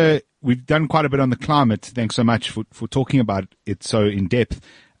 We've done quite a bit on the climate. Thanks so much for talking about it so in depth.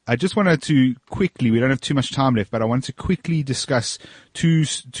 I just wanted to quickly, we don't have too much time left, but I wanted to quickly discuss two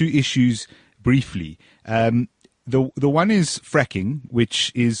issues briefly. The one is fracking,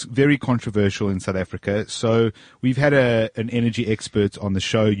 which is very controversial in South Africa. So we've had an energy expert on the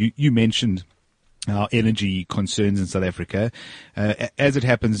show. You mentioned our energy concerns in South Africa. As it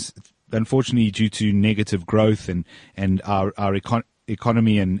happens, unfortunately, due to negative growth and our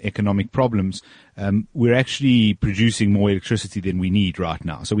economy and economic problems, we're actually producing more electricity than we need right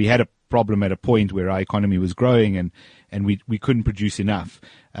now. So we had a problem at a point where our economy was growing and we couldn't produce enough.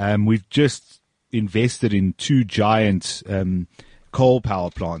 We've just invested in two giant coal power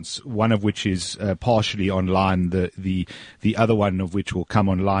plants, one of which is partially online, the other one of which will come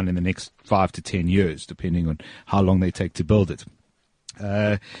online in the next 5 to 10 years, depending on how long they take to build it.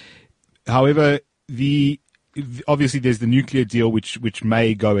 However, obviously there's the nuclear deal which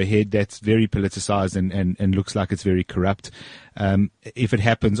may go ahead. That's very politicized and looks like it's very corrupt. If it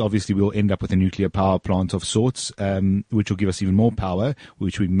happens, obviously we'll end up with a nuclear power plant of sorts, which will give us even more power,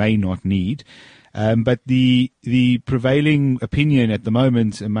 which we may not need. But the prevailing opinion at the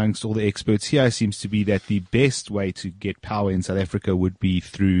moment amongst all the experts here seems to be that the best way to get power in South Africa would be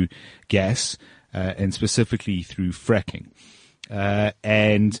through gas, and specifically through fracking.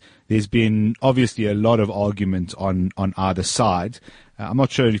 And there's been obviously a lot of argument on either side. I'm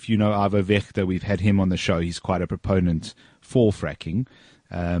not sure if you know Ivo Vegter. We've had him on the show. He's quite a proponent for fracking.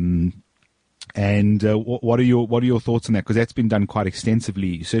 What are your thoughts on that? Because that's been done quite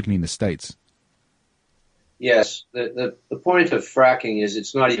extensively, certainly in the States. Yes, the point of fracking is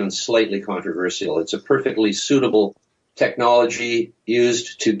it's not even slightly controversial. It's a perfectly suitable technology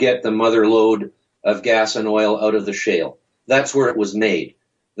used to get the mother lode of gas and oil out of the shale. That's where it was made.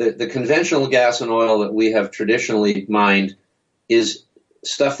 The conventional gas and oil that we have traditionally mined is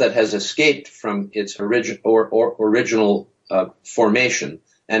stuff that has escaped from its original formation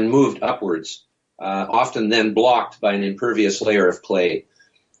and moved upwards, often then blocked by an impervious layer of clay.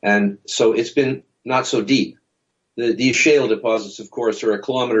 And so it's been not so deep. These shale deposits, of course, are 1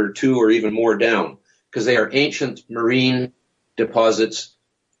 kilometer or 2 or even more down because they are ancient marine deposits,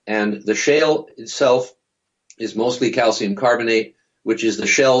 and the shale itself is mostly calcium carbonate, which is the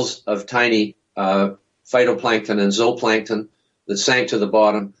shells of tiny phytoplankton and zooplankton that sank to the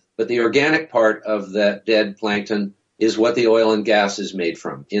bottom. But the organic part of that dead plankton is what the oil and gas is made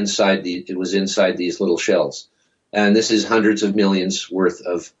from. It was inside these little shells. And this is hundreds of millions worth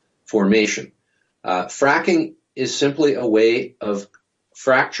of formation. Fracking is simply a way of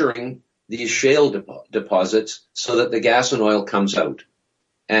fracturing these shale deposits so that the gas and oil comes out.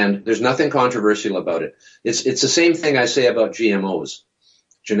 And there's nothing controversial about it. It's the same thing I say about GMOs,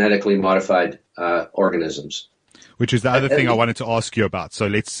 genetically modified organisms. Which is the other thing I wanted to ask you about. So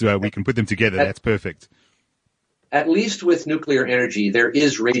we can put them together. That's perfect. At least with nuclear energy, there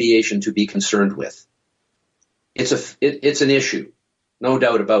is radiation to be concerned with. It's an issue, no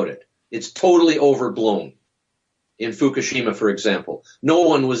doubt about it. It's totally overblown. In Fukushima, for example, no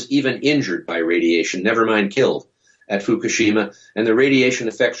one was even injured by radiation, never mind killed, at Fukushima. And the Radiation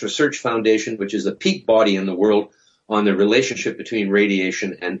Effects Research Foundation, which is the peak body in the world on the relationship between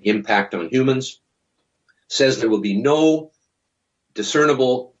radiation and impact on humans, says there will be no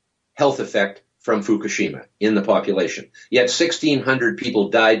discernible health effect from Fukushima in the population. Yet 1,600 people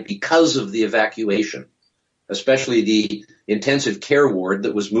died because of the evacuation, especially the intensive care ward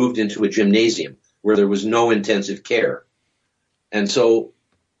that was moved into a gymnasium where there was no intensive care. And so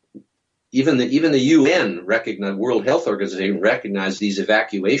even the UN recognized, World Health Organization recognized these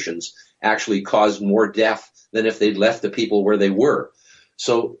evacuations actually caused more death than if they'd left the people where they were.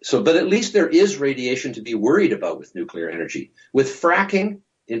 But at least there is radiation to be worried about with nuclear energy. With fracking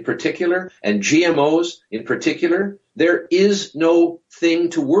in particular and GMOs in particular, there is no thing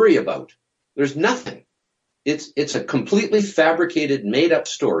to worry about. There's nothing. It's a completely fabricated, made-up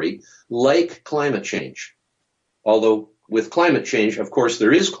story like climate change. Although with climate change, of course,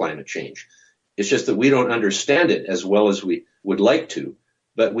 there is climate change. It's just that we don't understand it as well as we would like to.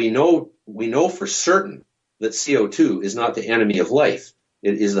 But we know for certain that CO2 is not the enemy of life.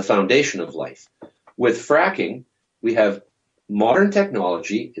 It is the foundation of life. With fracking, we have modern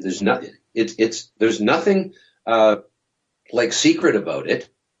technology. There's nothing like secret about it.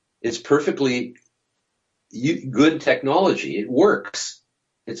 It's perfectly good technology. It works.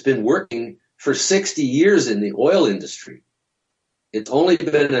 It's been working for 60 years in the oil industry. It's only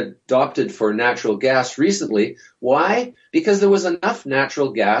been adopted for natural gas recently. Why? Because there was enough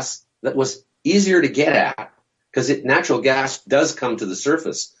natural gas that was easier to get at, because natural gas does come to the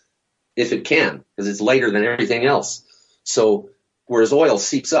surface if it can, because it's lighter than everything else. So whereas oil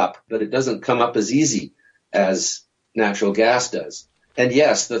seeps up, but it doesn't come up as easy as natural gas does. And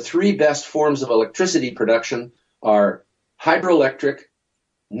yes, the three best forms of electricity production are hydroelectric,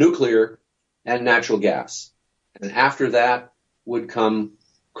 nuclear, and natural gas. And after that would come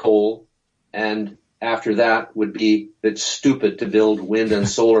coal, and after that would be it's stupid to build wind and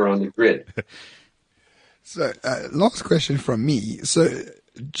solar on the grid. So, last question from me. So,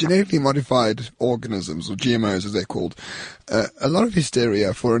 genetically modified organisms, or GMOs as they're called, a lot of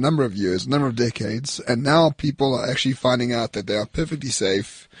hysteria for a number of years, a number of decades, and now people are actually finding out that they are perfectly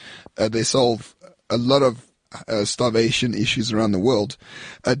safe. They solve a lot of starvation issues around the world.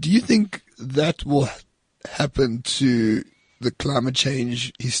 Do you think that will happen to the climate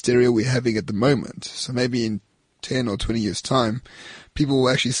change hysteria we're having at the moment? So maybe in 10 or 20 years' time, people will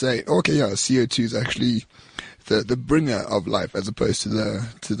actually say, okay, yeah, CO2 is actually the bringer of life as opposed to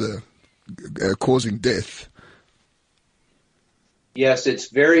the causing death. Yes, it's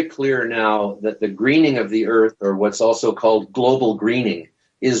very clear now that the greening of the earth, or what's also called global greening,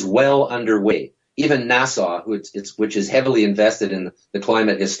 is well underway. Even NASA, which is heavily invested in the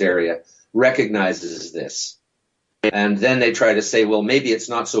climate hysteria, recognizes this. And then they try to say, well, maybe it's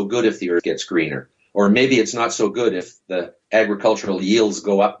not so good if the earth gets greener, or maybe it's not so good if the agricultural yields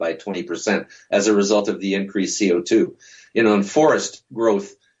go up by 20% as a result of the increased CO2. And forest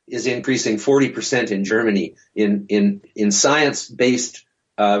growth is increasing 40% in Germany in science-based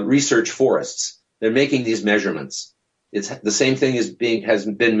research forests. They're making these measurements. It's the same thing has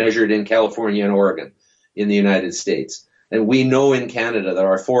been measured in California and Oregon in the United States. And we know in Canada that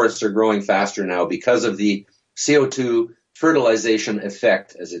our forests are growing faster now because of the CO2 fertilization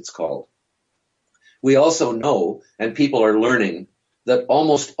effect, as it's called. We also know, and people are learning, that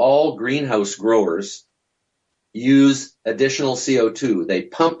almost all greenhouse growers use additional CO2. They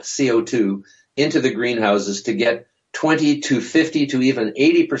pump CO2 into the greenhouses to get 20 to 50 to even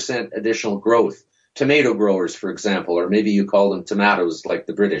 80% additional growth. Tomato growers, for example, or maybe you call them tomatoes like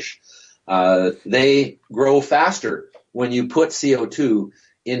the British, they grow faster when you put CO2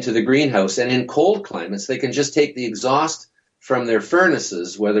 into the greenhouse. And in cold climates, they can just take the exhaust from their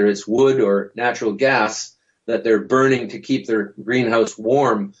furnaces, whether it's wood or natural gas that they're burning to keep their greenhouse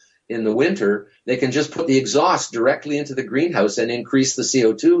warm in the winter. They can just put the exhaust directly into the greenhouse and increase the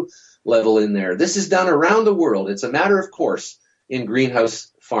CO2 level in there. This is done around the world. It's a matter of course in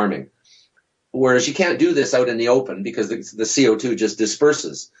greenhouse farming. Whereas you can't do this out in the open because the CO2 just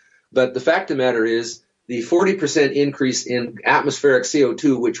disperses. But the fact of the matter is, the 40% increase in atmospheric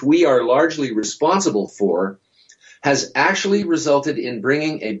CO2, which we are largely responsible for, has actually resulted in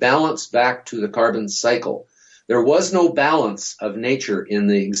bringing a balance back to the carbon cycle. There was no balance of nature in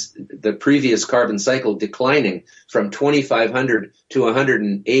the previous carbon cycle, declining from 2,500 to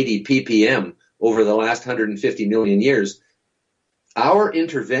 180 ppm over the last 150 million years. Our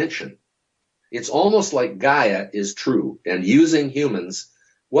intervention, it's almost like Gaia is true, and using humans,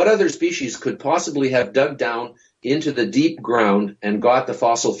 what other species could possibly have dug down into the deep ground and got the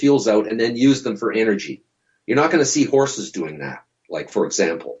fossil fuels out and then used them for energy? You're not going to see horses doing that, like, for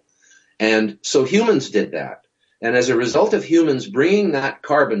example. And so humans did that. And as a result of humans bringing that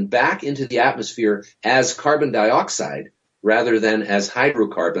carbon back into the atmosphere as carbon dioxide rather than as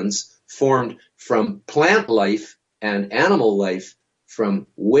hydrocarbons formed from plant life and animal life from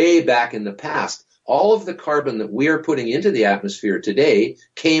way back in the past, all of the carbon that we are putting into the atmosphere today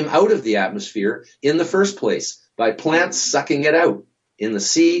came out of the atmosphere in the first place by plants sucking it out in the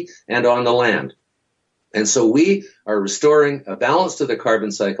sea and on the land. And so we are restoring a balance to the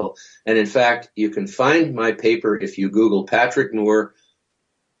carbon cycle. And in fact, you can find my paper if you Google Patrick Moore,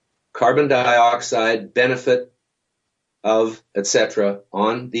 carbon dioxide, benefit of, etc.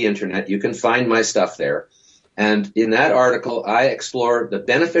 on the internet. You can find my stuff there. And in that article, I explore the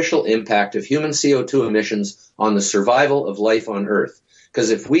beneficial impact of human CO2 emissions on the survival of life on Earth. Because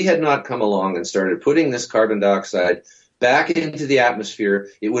if we had not come along and started putting this carbon dioxide back into the atmosphere,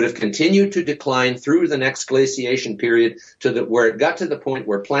 it would have continued to decline through the next glaciation period to where it got to the point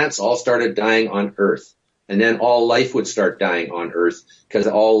where plants all started dying on Earth. And then all life would start dying on Earth because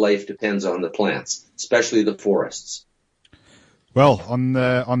all life depends on the plants, especially the forests. Well, on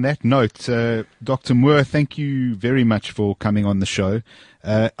that note, Dr. Moore, thank you very much for coming on the show.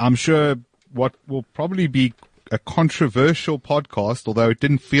 I'm sure what will probably be a controversial podcast, although it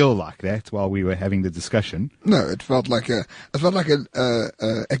didn't feel like that while we were having the discussion. No, it felt like a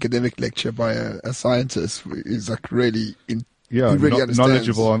academic lecture by a scientist who's like really understands.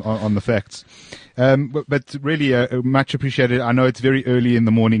 Knowledgeable on the facts. But really, much appreciated. I know it's very early in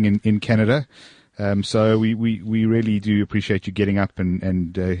the morning in Canada. So we really do appreciate you getting up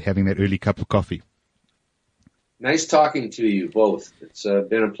and having that early cup of coffee. Nice talking to you both. It's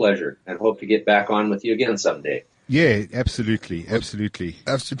been a pleasure, and hope to get back on with you again someday. Yeah, absolutely. Absolute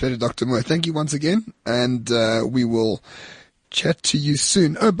pleasure, Dr. Moore. Thank you once again, and we will chat to you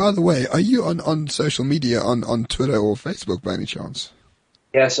soon. Oh, by the way, are you on social media, on Twitter or Facebook by any chance?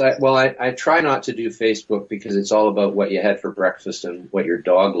 Yes, I try not to do Facebook because it's all about what you had for breakfast and what your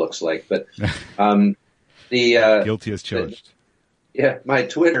dog looks like. But guilty as charged. My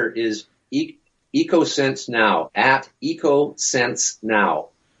Twitter is EcoSense Now, at EcoSense Now,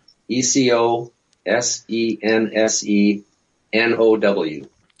 EcoSenseNow.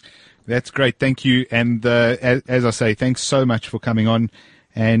 That's great, thank you. And as I say, thanks so much for coming on.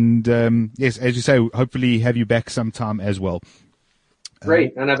 And yes, as you say, hopefully have you back sometime as well.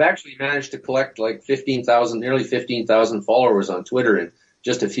 Great, and I've actually managed to collect like nearly 15,000 followers on Twitter in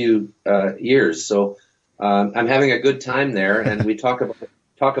just a few years. So I'm having a good time there, and we talk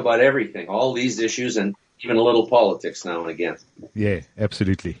about everything, all these issues, and even a little politics now and again. Yeah,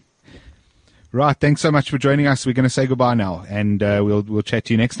 absolutely. Right, thanks so much for joining us. We're going to say goodbye now, and we'll chat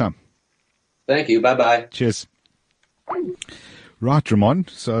to you next time. Thank you. Bye bye. Cheers. Right, Ramon.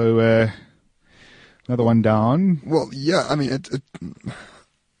 So. Another one down. Well, yeah, I mean,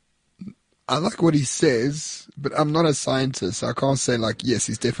 I like what he says, but I'm not a scientist, so I can't say like, yes,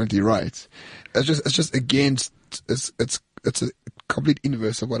 he's definitely right. It's just against, it's a complete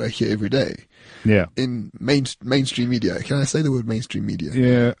inverse of what I hear every day. Yeah. In mainstream media. Can I say the word mainstream media?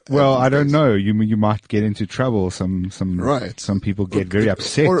 Yeah. Well, I don't know. You might get into trouble. Some people get very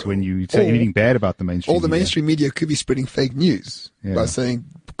upset when you say anything bad about the mainstream media. Or the mainstream media could be spreading fake news by saying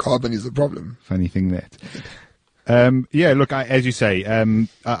carbon is the problem. Funny thing that. Look, as you say,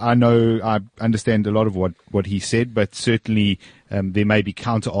 I know, I understand a lot of what he said, but certainly there may be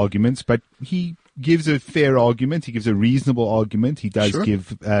counter arguments, but he gives a fair argument. He gives a reasonable argument. He does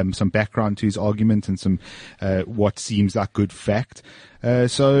give some background to his argument and some what seems like good fact.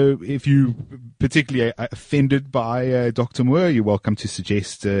 So if you particularly are offended by Dr. Moore, you're welcome to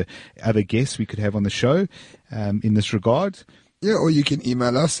suggest other guests we could have on the show in this regard. Yeah, or you can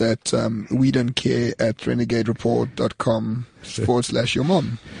email us at wedontcare@renegadereport.com/your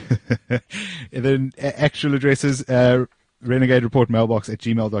mom. And then actual addresses, Renegade Report mailbox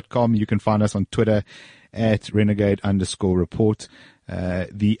 @gmail.com. You can find us on Twitter at renegade_report.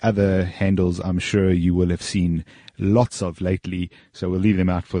 The other handles I'm sure you will have seen lots of lately, so we'll leave them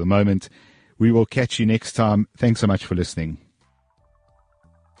out for the moment. We will catch you next time. Thanks so much for listening.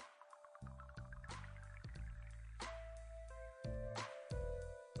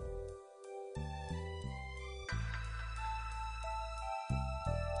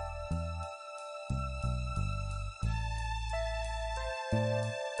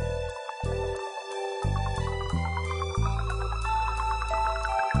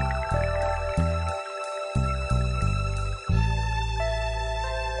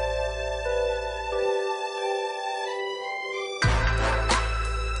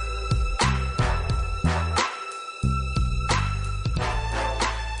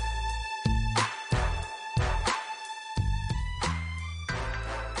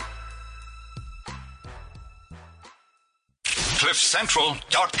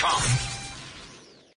 CliffCentral.com